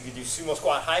 You can do sumo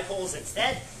squat high pulls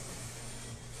instead.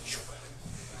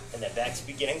 And then back to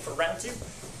beginning for round 2.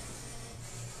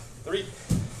 3,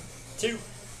 2,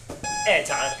 and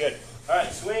time. Good. All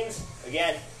right, swings.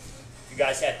 Again, if you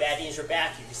guys have bad knees or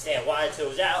back, you can stand wide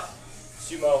toes out.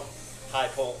 Sumo, high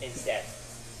pull instead.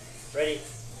 Ready?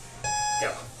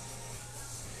 Go.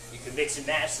 You can mix and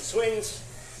match the swings.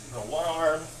 Go one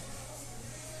arm.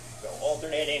 Go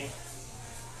alternating.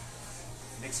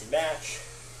 Mix and match.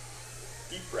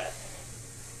 Deep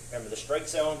breath. Remember the strike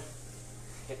zone.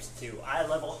 Hips to eye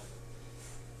level.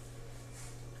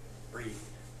 Breathe.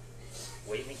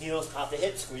 Weight in the heels, pop the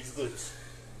hips, squeeze the glutes.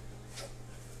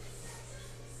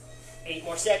 8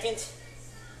 more seconds.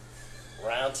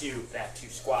 Round 2, back to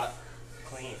squat,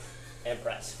 clean, and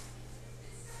press.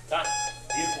 Time.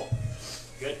 Beautiful.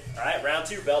 Good. All right, round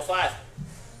 2, bell 5.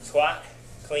 Squat,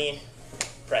 clean,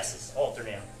 presses.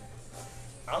 Alternate.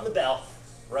 On the bell,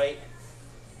 right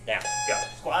now. Go.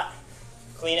 Squat,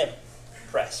 clean it,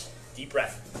 press. Deep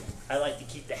breath. I like to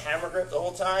keep the hammer grip the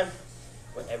whole time,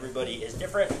 but everybody is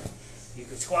different. You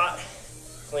can squat,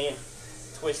 clean,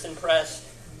 twist and press.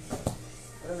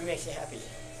 Whatever makes you happy.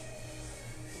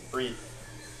 Breathe.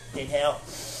 Inhale.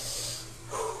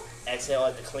 Exhale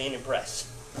at the clean and press.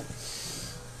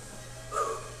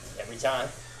 Every time.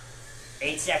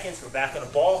 8 seconds. We're back on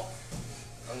the ball.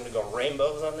 I'm going to go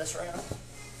rainbows on this round.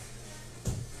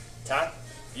 Time.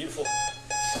 Beautiful.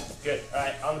 Good. All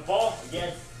right. On the ball,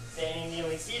 again, standing,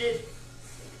 kneeling, seated.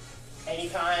 Any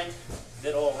kind.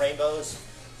 Little rainbows.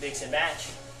 Mix and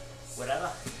match.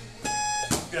 Whatever.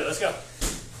 Good. Let's go.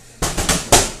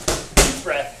 Deep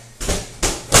breath.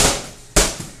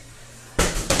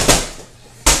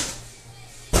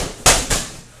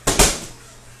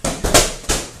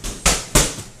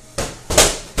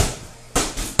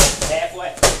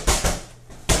 Halfway.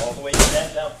 All the way to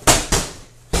that bell.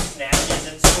 Snatches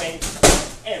and swings.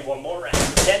 And one more round.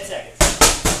 10 seconds.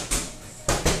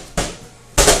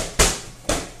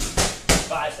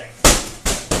 5 seconds.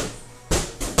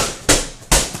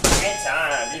 And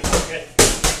time. Beautiful. Good.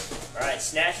 All right.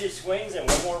 Snatches, swings, and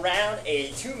one more round. A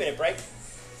 2-minute break.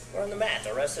 We're on the mat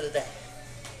the rest of the day.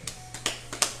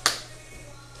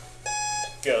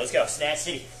 Good. Let's go. Snatch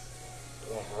City.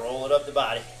 We'll roll it up the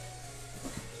body.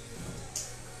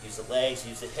 Use the legs,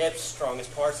 use the hips,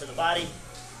 strongest parts of the body.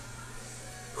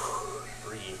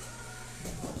 Breathe.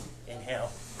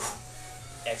 Inhale.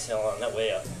 Exhale on that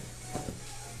way up.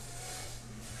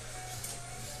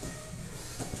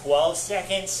 12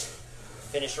 seconds.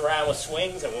 Finish around with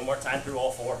swings and one more time through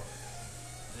all 4.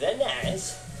 Then that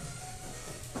is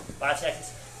 5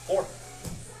 seconds. 4,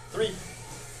 3,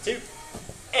 2,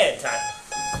 and time.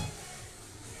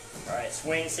 All right,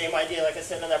 swing, same idea like I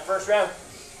said in that first round.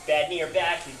 Bad knee or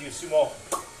back, you do sumo,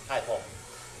 high pull.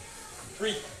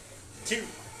 3, 2,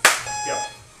 go.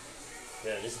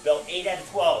 Good. This is belt 8 out of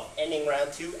 12, ending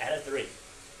round 2 out of 3.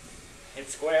 Hip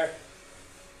square,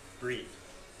 breathe.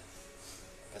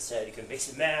 Like I said, you can mix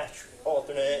and match,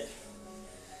 alternate,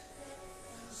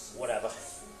 whatever.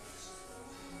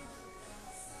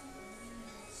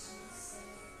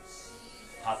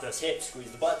 Pop those hips,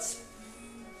 squeeze the butts.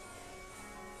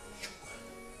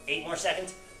 8 more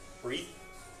seconds, breathe.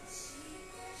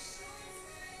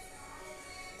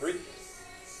 3,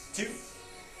 2,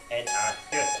 and time.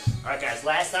 Good. All right, guys,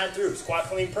 last time through. Squat,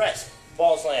 clean, press.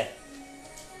 Ball slam.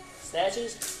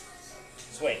 Snatches,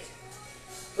 swings.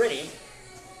 Ready,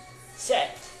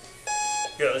 set.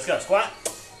 Good, let's go. Squat,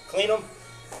 clean them,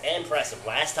 and press them.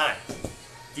 Last time.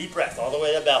 Deep breath all the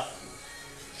way to the bell.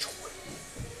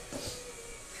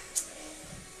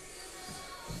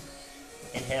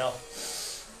 Inhale.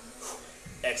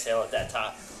 Exhale at that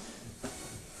top.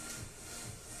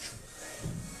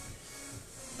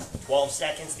 12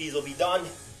 seconds, these will be done.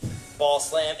 Ball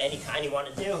slam, any kind you want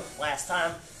to do. Last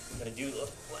time, I'm going to do the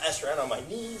last round on my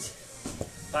knees.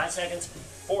 5 seconds,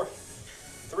 4,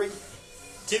 3,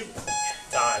 2,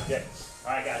 time. Good.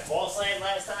 All right, guys, ball slam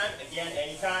last time. Again,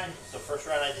 any kind. So first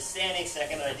round I did standing,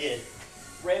 second I did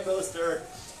rainbows, third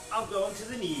I'm going to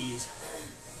the knees.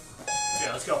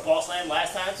 Okay, let's go. Ball slam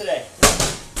last time today.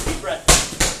 Deep breath.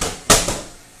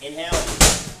 Inhale.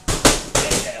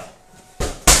 Exhale.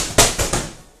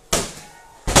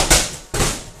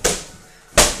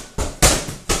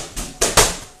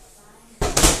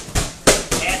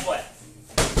 Halfway.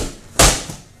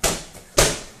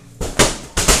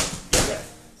 Deep breath.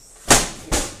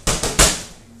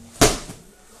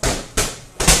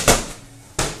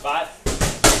 5,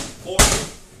 4,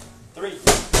 3,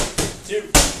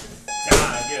 2,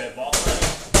 time. Good. Ball slam.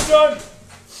 Done.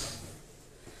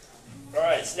 All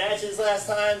right, snatches last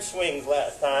time, swings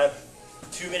last time.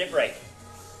 2-minute break.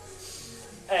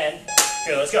 And,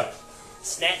 good, let's go.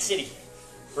 Snatch City.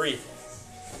 Breathe.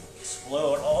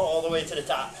 Explode all the way to the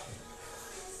top.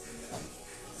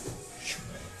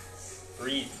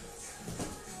 Breathe.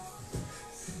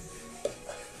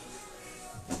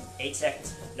 8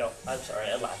 seconds. No, I'm sorry,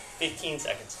 I lied. 15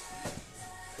 seconds.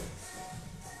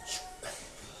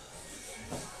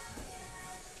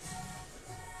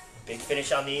 Big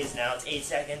finish on these. Now it's 8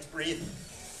 seconds. Breathe.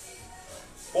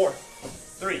 4,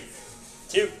 3,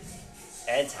 2,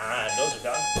 and time. Those are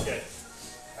done. Good.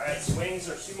 All right, swings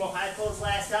or sumo high pulls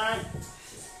last time.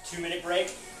 2-minute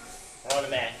break. We're on the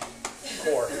mat.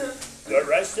 Core. Good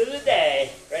rest of the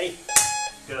day. Ready?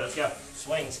 Good, let's go.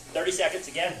 Swings. 30 seconds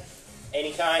again.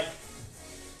 Any kind.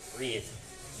 Breathe.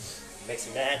 Mix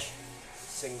and match.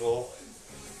 Single,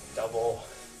 double,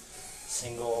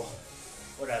 single,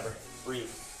 whatever. Breathe.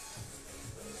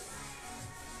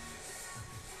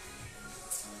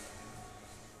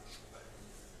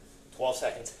 Twelve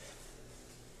seconds.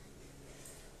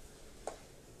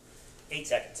 8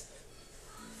 seconds.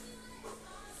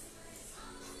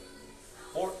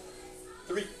 4,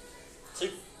 3, 2,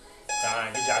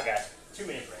 time. Good job, guys.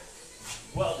 2-minute break.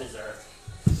 Well deserved.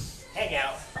 Hang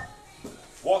out.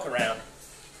 Walk around.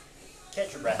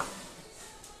 Catch your breath.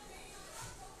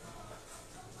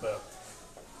 Boom.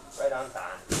 Right on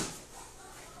time.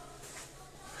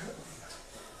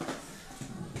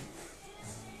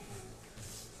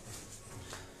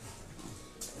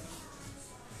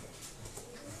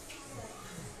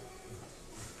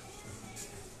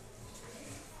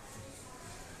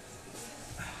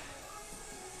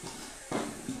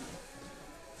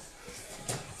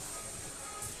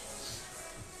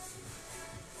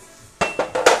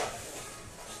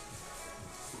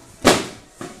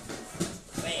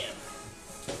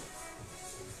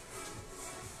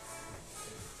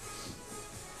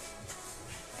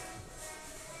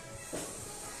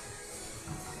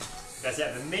 Guys,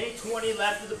 have 1:20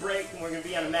 left of the break, and we're going to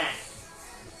be on the mat.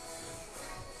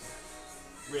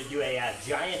 We're going to do a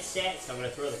giant set, so I'm going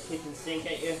to throw the kitchen sink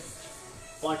at you.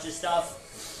 Bunch of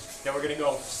stuff. Then we're going to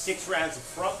go 6 rounds of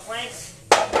front planks.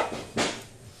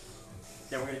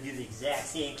 Then we're going to do the exact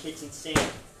same kitchen sink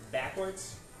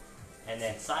backwards. And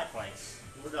then side planks.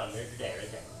 We're done. There's your day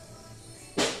right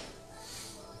there.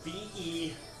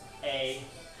 B-E-A,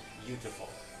 beautiful.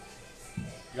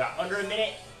 You got under a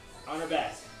minute on our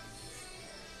best.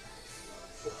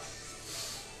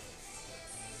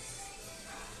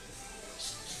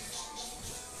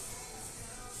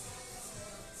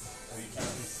 Are you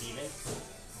counting Steven?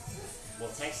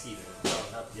 Well, text Steven. Tell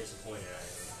him how disappointed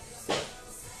I am.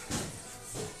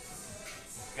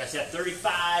 You guys have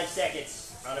 35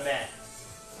 seconds on the mat.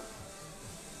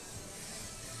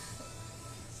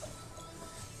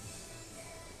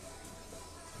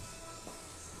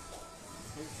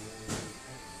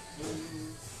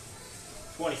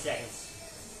 Seconds.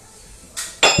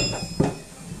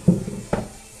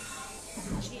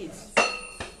 Jeez.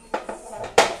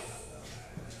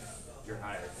 You're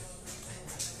hired.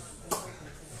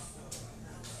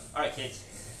 Alright, kids.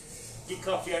 Get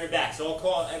comfy on your back. So I'll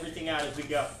call everything out as we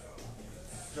go.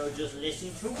 So just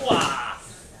listen to moi. Alright,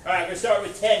 we're going to start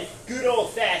with 10 good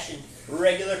old-fashioned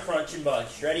regular crunch and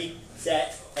bunch. Ready,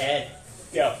 set, and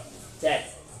go. 10,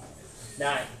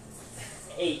 9,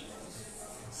 8,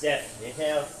 7,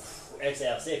 inhale,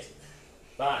 exhale, 6,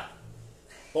 5,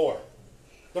 4,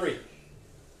 3,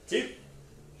 2,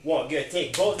 1. Good.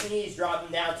 Take both knees, drop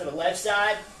them down to the left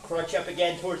side, crunch up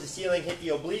again towards the ceiling, hit the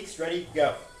obliques. Ready,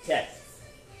 go. 10,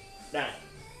 9,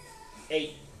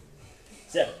 8,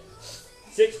 7,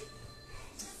 6,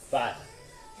 5,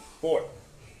 4,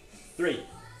 3,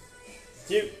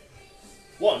 2,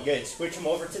 1. Good. Switch them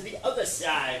over to the other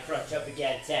side. Crunch up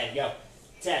again. 10. Go.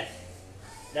 10,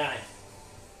 9,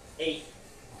 8,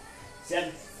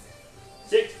 7,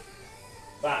 6,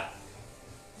 5,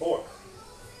 4,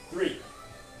 3,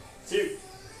 2,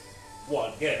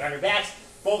 1. Good. On your backs,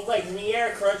 both legs in the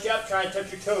air. Crunch up. Try and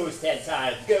touch your toes 10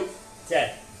 times. Go.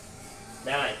 10,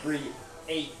 9, breathe.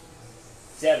 8,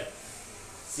 7,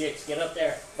 6. Get up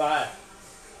there. 5,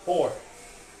 4,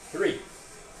 3,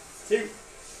 2,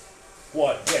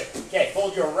 1. Good. Okay.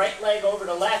 Fold your right leg over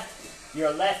to left.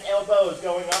 Your left elbow is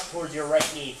going up towards your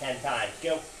right knee 10 times.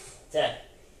 Go. 10,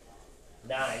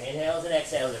 9. Inhales and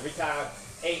exhales every time.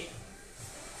 8,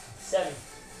 7,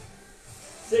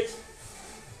 6,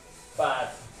 5,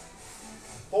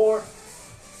 4,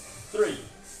 3,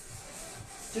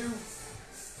 2,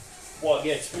 1.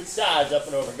 Good. Switch sides up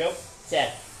and over. Go.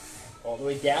 10. All the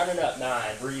way down and up.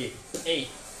 9. Breathe. 8,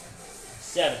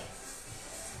 7,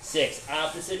 6.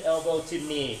 Opposite elbow to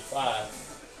knee. 5,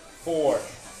 4,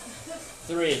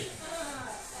 3,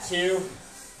 2,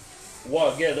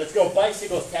 1. Good. Let's go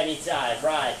bicycles 10 each side.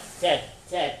 Ride. 10,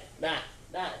 10, 9,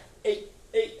 9, 8,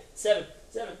 8, 7,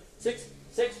 7, 6,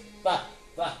 6, 5,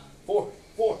 5, 4,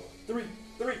 4, 3,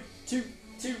 3, 2,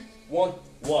 2, 1,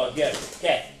 1. Good.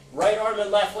 Okay. Right arm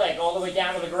and left leg all the way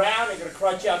down to the ground. You're going to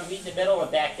crunch up, feet in the middle, and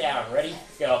back down. Ready?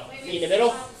 Go. Feet in the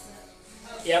middle.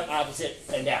 Yep, opposite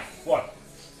and down. 1.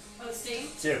 Oh, same?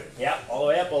 2. Yep, all the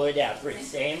way up, all the way down. 3.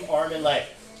 Same arm and leg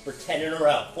for 10 in a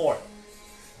row. 4.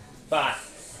 5.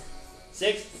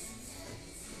 6.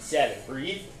 7.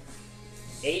 Breathe.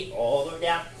 8. All the way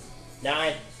down.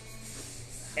 9.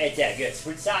 And 10. Good.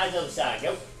 Switch sides, other side.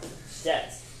 Go. 10.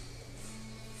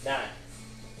 9.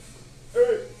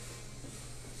 8.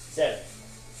 7.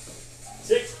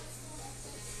 6.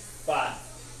 5.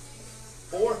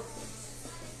 4.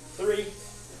 3.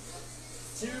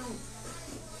 2.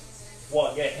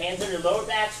 1. Good. Hands on your lower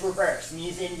backs, reverse.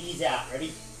 Knees in, knees out.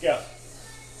 Ready? Go.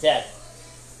 10.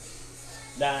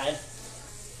 9.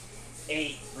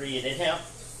 8. Breathe. Inhale.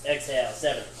 Exhale.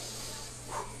 7.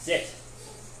 6.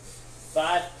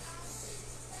 5.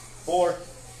 4.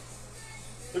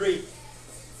 3.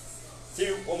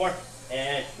 2. One more.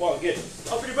 And 1. Good.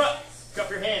 Open your butt. Cup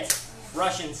your hands.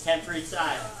 Russians, 10 for each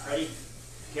side. Ready?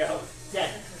 Go. 10.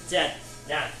 10.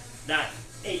 9. 9.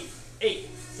 8. 8.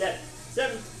 7.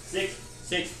 7. 6.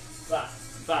 6. 5.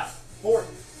 5. 4.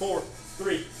 4.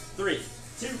 3. 3.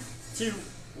 2. 2.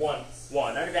 1.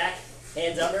 1. On your back.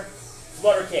 Hands under.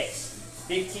 Flutter kicks.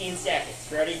 15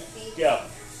 seconds. Ready? Go.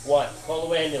 1. Pull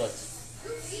away ambulance.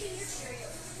 Who's eating your cereal?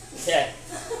 10.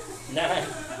 9.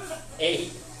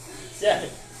 8. 7.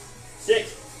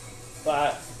 6.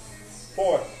 5.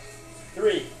 4.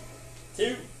 3.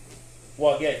 2.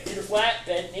 1. Good. Feet are flat.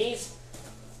 Bend knees.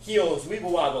 Heels.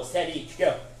 Weeble wobbles. 10 each.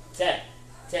 Go. 10.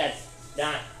 10.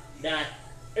 9. 9.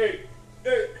 8.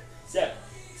 8. 7.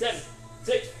 7.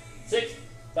 6. 6.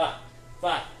 5.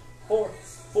 5. 4.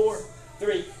 4.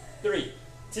 3. 3.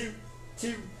 2.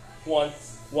 2. 1.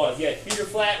 1. Good. Feet are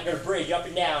flat. We're going to bridge up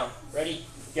and down. Ready?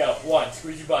 Go. 1.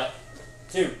 Squeeze your butt.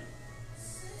 2.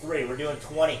 3. We're doing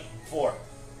 20. 4.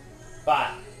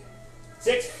 5.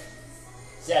 6.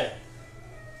 7.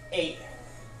 8.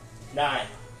 9.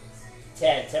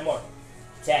 10. 10 more.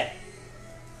 10.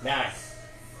 9.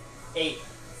 8.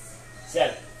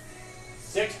 7.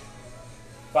 6.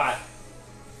 5.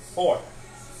 4.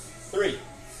 3.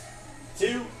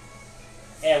 2.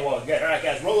 And 1. Good. All right,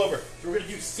 guys. Roll over. So we're going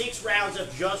to do 6 rounds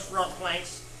of just front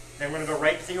planks. Then we're going to go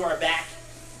right through our back.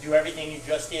 Do everything you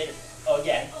just did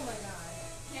again. Oh my god.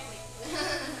 Can't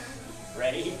wait.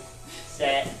 Ready,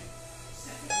 set,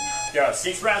 go.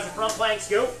 6 rounds of front planks,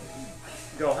 go.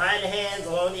 Go high in the hands,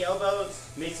 low in the elbows,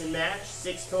 mix and match,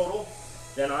 6 total.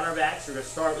 Then on our backs, we're going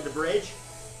to start with the bridge,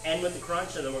 end with the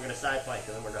crunch, and then we're going to side plank,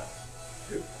 and then we're done.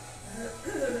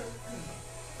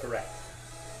 Correct.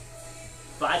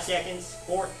 5 seconds,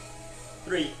 4,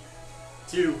 3,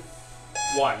 2,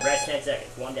 1. Rest 10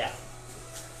 seconds, 1 down.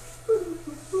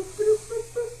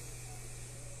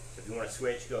 If you want to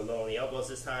switch, go low on the elbows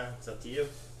this time. It's up to you.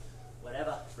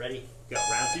 Whatever. Ready? Go.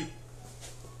 Round 2.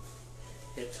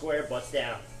 Hip square, butts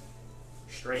down.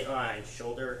 Straight line.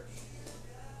 Shoulder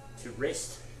to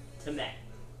wrist to mat.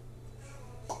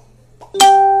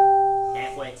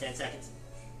 Halfway, 10 seconds.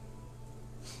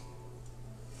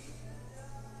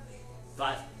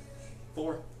 5,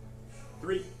 4,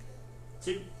 3,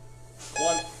 2,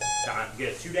 1. Time.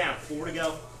 Good. 2 down. 4 to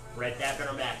go. Right back on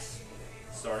our backs.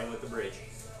 Starting with the bridge.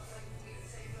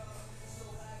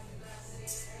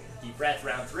 Deep breath,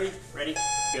 round 3. Ready?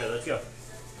 Go, let's go.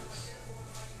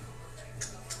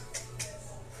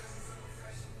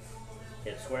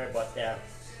 Hip square, butt down.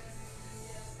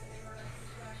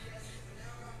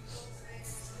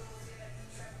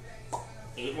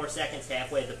 Eight more seconds,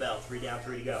 halfway at the bell. 3 down,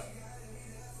 3 to go.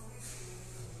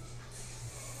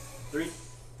 3,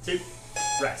 2,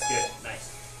 rest. Good, nice.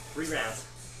 3 rounds.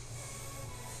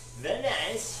 Very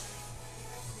nice.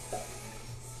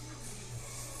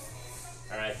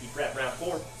 All right, deep breath, round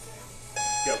 4.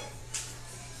 Go.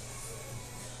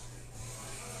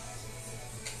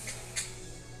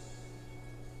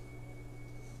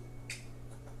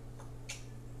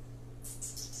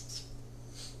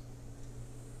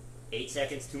 Eight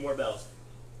seconds, 2 more bells.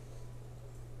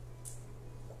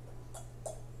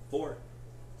 4,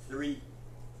 3,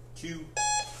 2,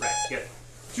 rest. Good.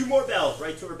 2 more bells,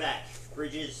 right to our back.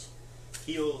 Bridges,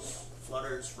 heels,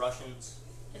 flutters, Russians,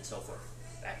 and so forth.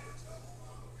 Backwards.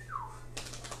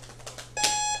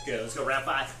 Good, let's go round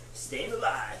 5. Staying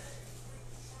alive.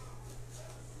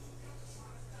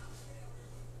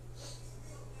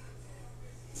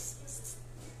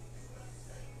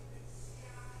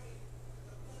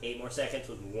 Eight more seconds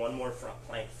with 1 more front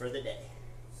plank for the day.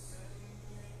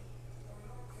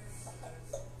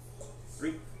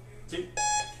 3, 2,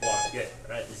 1. Good.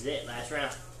 All right, this is it. Last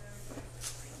round.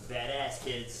 Badass,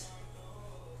 kids.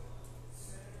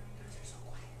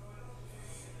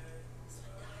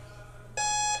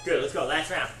 Good, let's go.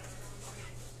 Last round.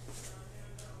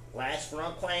 Last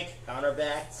front plank on our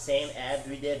back. Same abs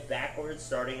we did backwards,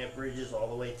 starting at bridges all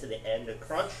the way to the end of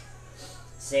crunch.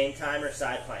 Same timer,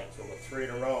 side plank. So we'll go 3 in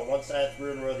a row on one side,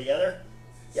 3 in a row the other.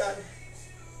 Got it.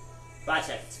 5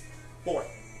 seconds. 4,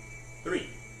 3,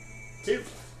 2,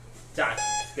 time.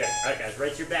 Good. All right, guys,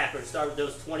 right to your back. We're going to start with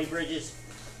those 20 bridges.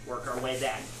 Work our way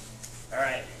back. All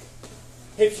right.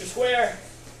 Hips are square.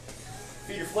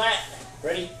 Feet are flat.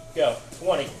 Ready? Go.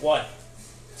 20. 1,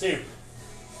 2,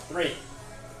 3,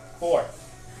 4,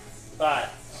 5,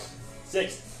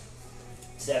 6,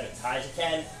 7. As high as you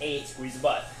can. 8. Squeeze the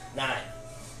butt. 9,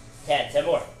 10. 10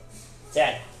 more.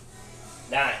 10,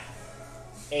 9,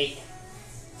 8,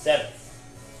 7,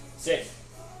 6,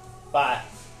 5,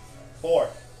 4,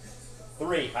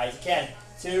 3. High as you can.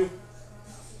 2,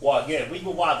 1. Good.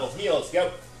 Wiggle wobble. Heels.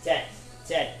 Go. 10,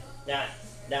 10, 9,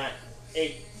 9,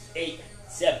 8, 8,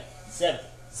 7, 7,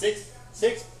 6,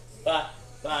 6, 5,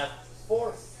 5,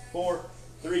 4, 4,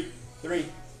 3, 3,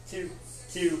 2,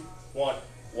 2, 1,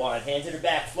 1. Hands at her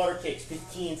back. Flutter kicks.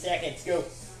 15 seconds. Go.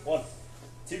 1,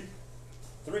 2,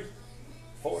 3,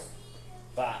 4,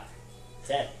 5,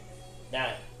 10,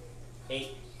 9, 8,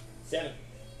 7,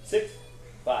 6,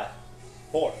 5,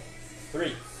 4,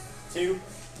 3, 2,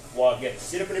 1. Good.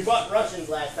 Sit up in your butt. Russians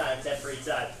last time. 10 for each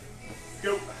side.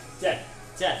 Go. 10,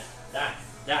 10, 9,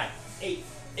 9, 8,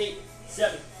 8,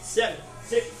 7, 7,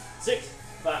 6, 6,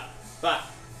 5, 5,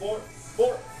 4,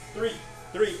 4, 3,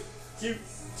 3, 2,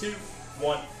 2,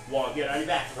 1, 1. Good. On your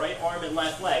back. Right arm and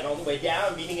left leg. All the way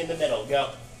down, meeting in the middle.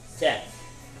 Go. 10,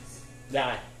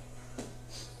 9,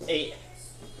 8,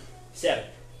 7,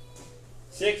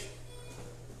 6,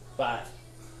 5,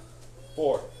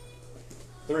 4,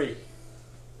 3,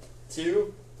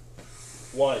 2,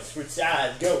 1. Switch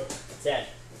sides. Go. 10,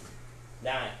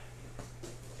 9,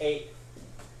 8,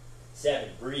 7.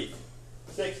 Breathe.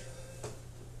 6,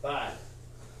 5,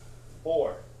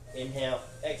 4. Inhale.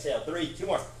 Exhale. 3. 2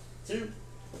 more. 2,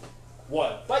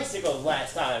 1. Bicycles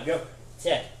last time. Go.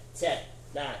 10, 10,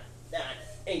 9, 9,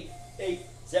 8, 8,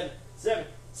 7, 7,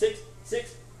 6,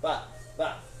 6, 5,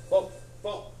 5, 4,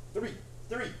 4, 3,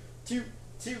 3, 2,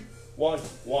 2, 1,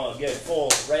 1. Good. Full.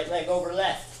 Right leg over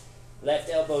left. Left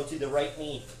elbow to the right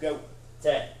knee. Go.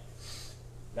 10,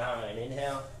 9.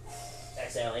 Inhale.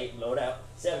 Exhale. 8. Load out.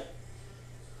 7,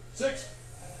 6,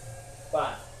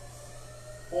 5,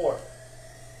 4,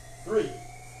 3,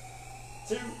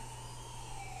 2,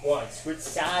 1. Switch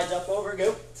sides up over.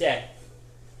 Go. 10,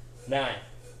 9,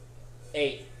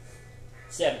 8,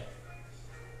 7,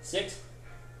 6,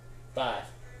 5,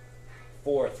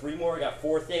 4. 3 more. We got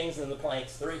 4 things in the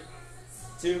planks. 3,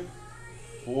 2,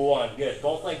 1. Good.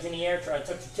 Both legs in the air. Try to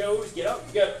touch your toes. Get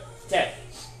up. Go. 10,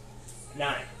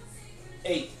 9,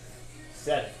 8,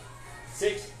 7,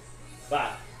 6,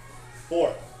 5,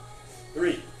 4,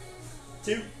 3,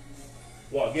 2,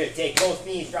 1. Good. Take both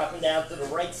knees. Drop them down to the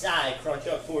right side. Crunch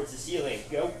up towards the ceiling.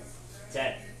 Go.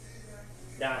 10,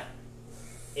 9,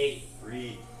 8,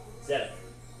 breathe. 7,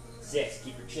 6.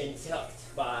 Keep your chin tucked.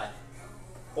 5,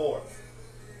 4,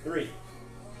 3,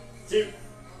 2,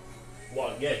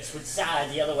 1. Good. Switch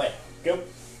sides the other way. Go.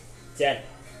 10,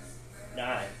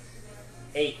 9,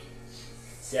 8,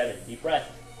 7. Deep breath.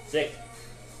 6,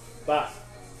 5,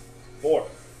 4,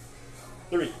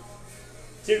 3,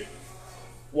 2,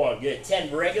 1. Good.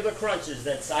 10 regular crunches,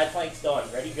 then side planks done.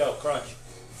 Ready, go. Crunch.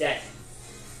 10,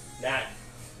 9,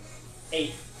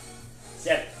 8,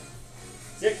 7,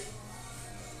 6,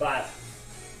 5,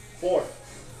 4,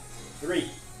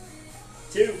 3,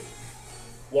 2,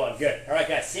 1. Good. All right,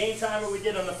 guys. Same timer we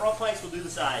did on the front planks, we'll do the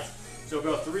sides. So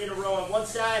we'll go 3 in a row on one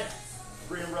side,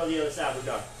 3 in a row the other side. We're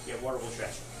done. Get water, we'll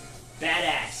stretch.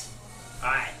 Badass.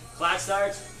 All right. Clock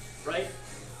starts. Right.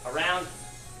 Around.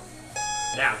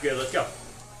 Now. Good. Let's go.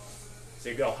 So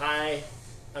you go high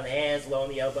on the hands, low on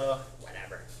the elbow,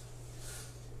 whatever.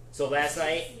 So last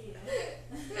night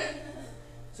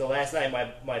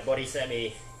my buddy sent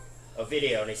me a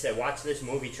video and he said, watch this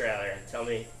movie trailer and tell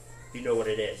me if you know what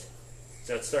it is.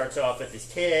 So it starts off with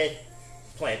this kid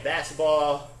playing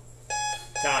basketball.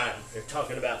 Time. They're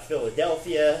talking about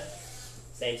Philadelphia.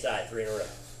 Same side, 3 in a row.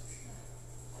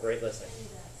 Great listening.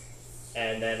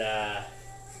 And then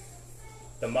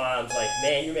the mom's like,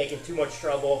 man, you're making too much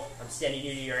trouble. I'm sending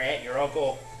you to your aunt and your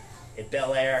uncle in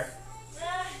Bel Air.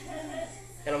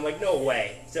 And I'm like, no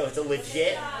way. So it's a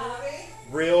legit,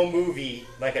 real movie,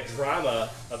 like a drama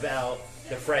about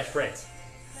the Fresh Prince.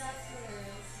 That's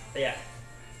hilarious. Yeah.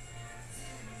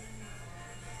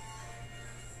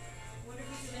 Wonder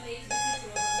if he's gonna make the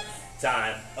sequel on that.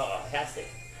 Time. Has to.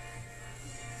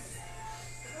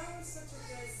 That was such a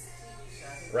good TV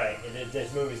show. Right.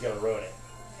 This movie's going to ruin it.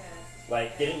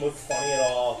 Like, didn't look funny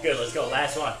at all. Good, let's go.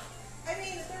 Last one. I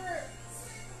mean, it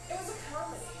was a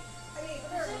comedy. I mean,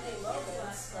 there were really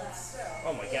moments, but still.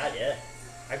 Oh my god, yeah.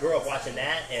 I grew up watching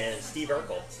that and Steve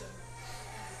Urkel.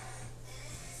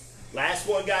 Last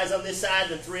one, guys, on this side,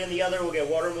 then 3 on the other. We'll get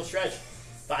water and we'll stretch.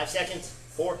 5 seconds.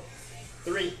 4,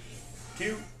 3,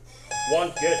 2,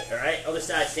 1. Good. All right, other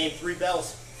side, same 3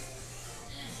 bells.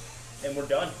 And we're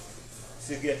done. It's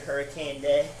a good hurricane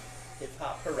day. Hip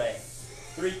hop hooray.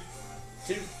 3,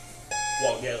 2,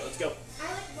 1. Yeah, let's go.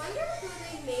 I wonder who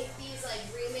they make these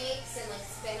remakes and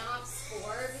spin-offs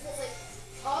for, because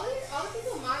all the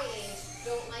people my age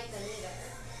don't like them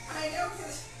either. I know,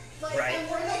 because Right. And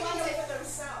they're we're the making ones it that for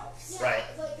themselves. yeah, Right.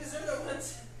 Because they're the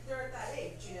ones, they're at that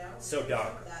age, you know? So dumb.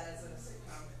 Remember that as a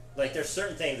sitcom. Like, there's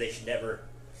certain things they should never,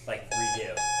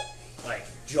 redo. Like,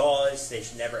 Jaws, they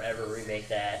should never, ever remake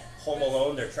that. Home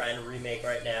Alone, they're trying to remake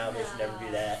right now. They should never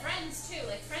do that. Friends too.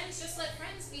 Friends, just let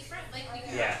Friends be friends. We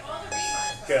can Yeah. watch all the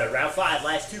reruns. Good. Round 5,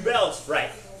 last 2 bells.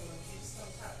 Right. The old ones you just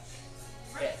don't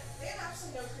touch. Yeah. They have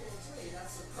absolutely no creativity,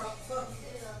 that's the problem.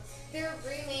 they're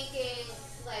remaking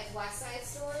West Side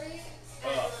Story,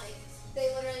 and Ugh.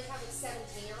 they literally have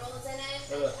 17-year-olds in it.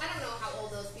 And Ugh. I don't know how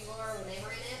old those people were when they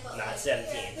were in it, but Not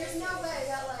 17. there's no way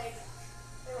that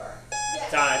They were. yeah.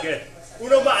 Time, good.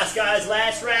 Uno mas, guys.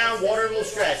 Last round, water will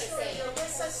stretch.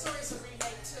 West Side Story's a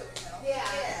remake too, you know?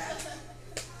 Yeah.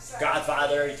 So-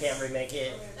 Godfather, you can't remake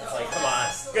it. It's like, come on.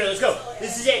 Good, let's go.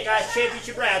 This is it, guys.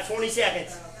 Championship round, 20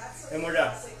 seconds. That's a And we're done.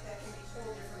 classic that can be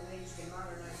told different ways to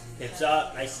modernize. Hips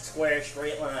up, nice and square,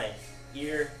 straight line.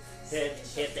 Ear, hip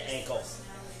to ankle.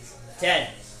 10,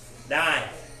 9,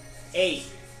 8,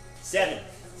 7,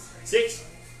 6,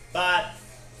 5,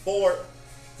 4,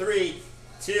 3,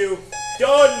 2,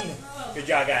 done! Good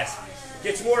job, guys.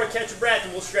 Get some water, catch your breath,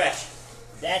 and we'll stretch.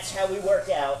 That's how we work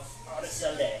out on a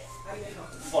Sunday. I know.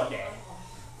 Fun day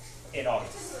in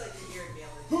August. Just like a year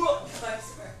daily. I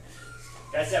swear.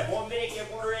 Guys, have 1 minute, get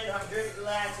water in, hydrate,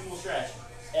 relax, and we'll stretch.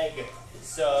 Egg,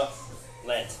 it's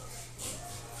Lent.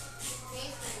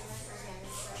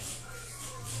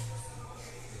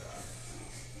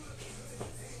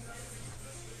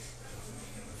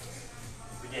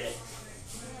 We did it.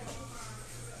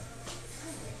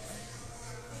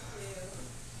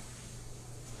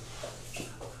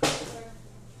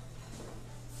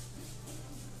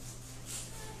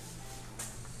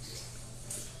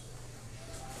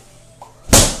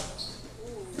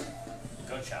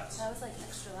 Gunshots. That was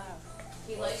extra loud.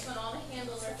 He likes when all the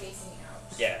handles are facing out.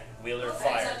 Yeah, wheeler That's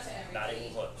fire, up to not everybody.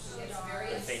 even close. It's very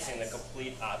They're facing the intense.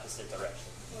 complete opposite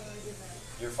direction.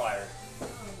 You're fired.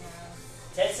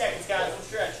 10 seconds, guys. We'll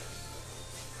stretch.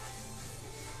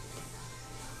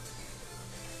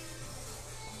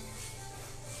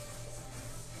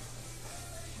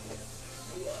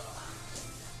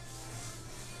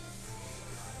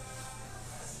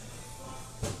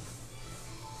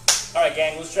 All right,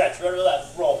 gang. We'll stretch. Right to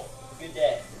left. Roll. Good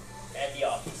day at the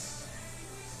office.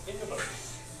 In the booth.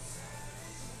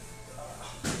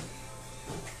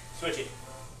 Switch it.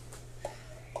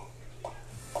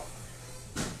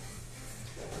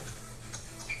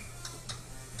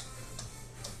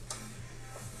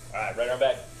 Alright, right arm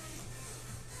back.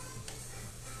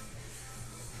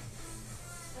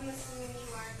 I'm assuming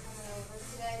you aren't coming over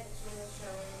today between the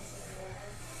showings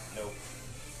and the Nope.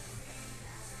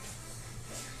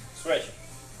 Switch.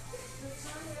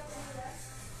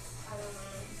 I don't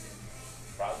know.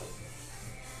 Probably.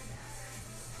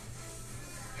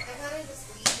 I kind of just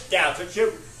leave. Down, switch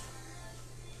shoot.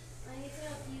 I need to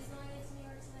know if he's going into New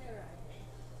York today or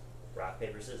I. Rock,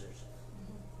 paper, scissors.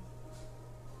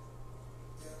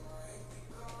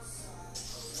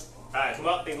 Alright, come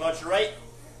up, big lunge to right.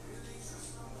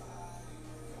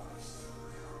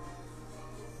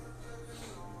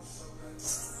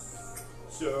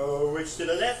 Switch to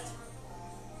the left.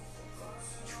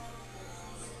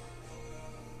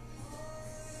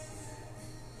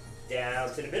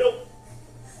 Down to the middle.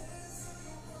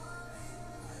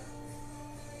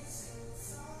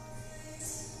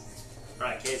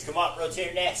 Alright, kids, come up, rotate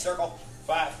your neck, circle.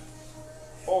 5,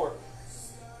 4,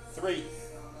 3,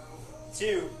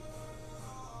 2,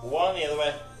 1, the other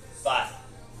way. 5,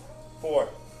 4,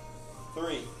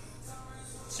 3,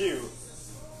 2,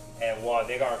 and 1.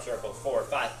 Big arm circles. 4,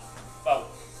 5, 4,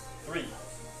 3,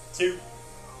 2,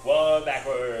 1.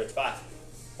 Backwards. 5,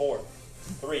 4,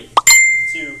 3,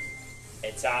 2,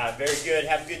 and time. Very good.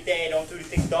 Have a good day. Don't do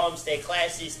anything dumb. Stay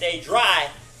classy. Stay dry.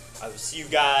 I will see you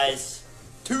guys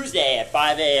Tuesday at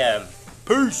 5 a.m.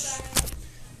 Peace.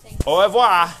 Au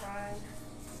revoir.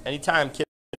 Anytime, kids.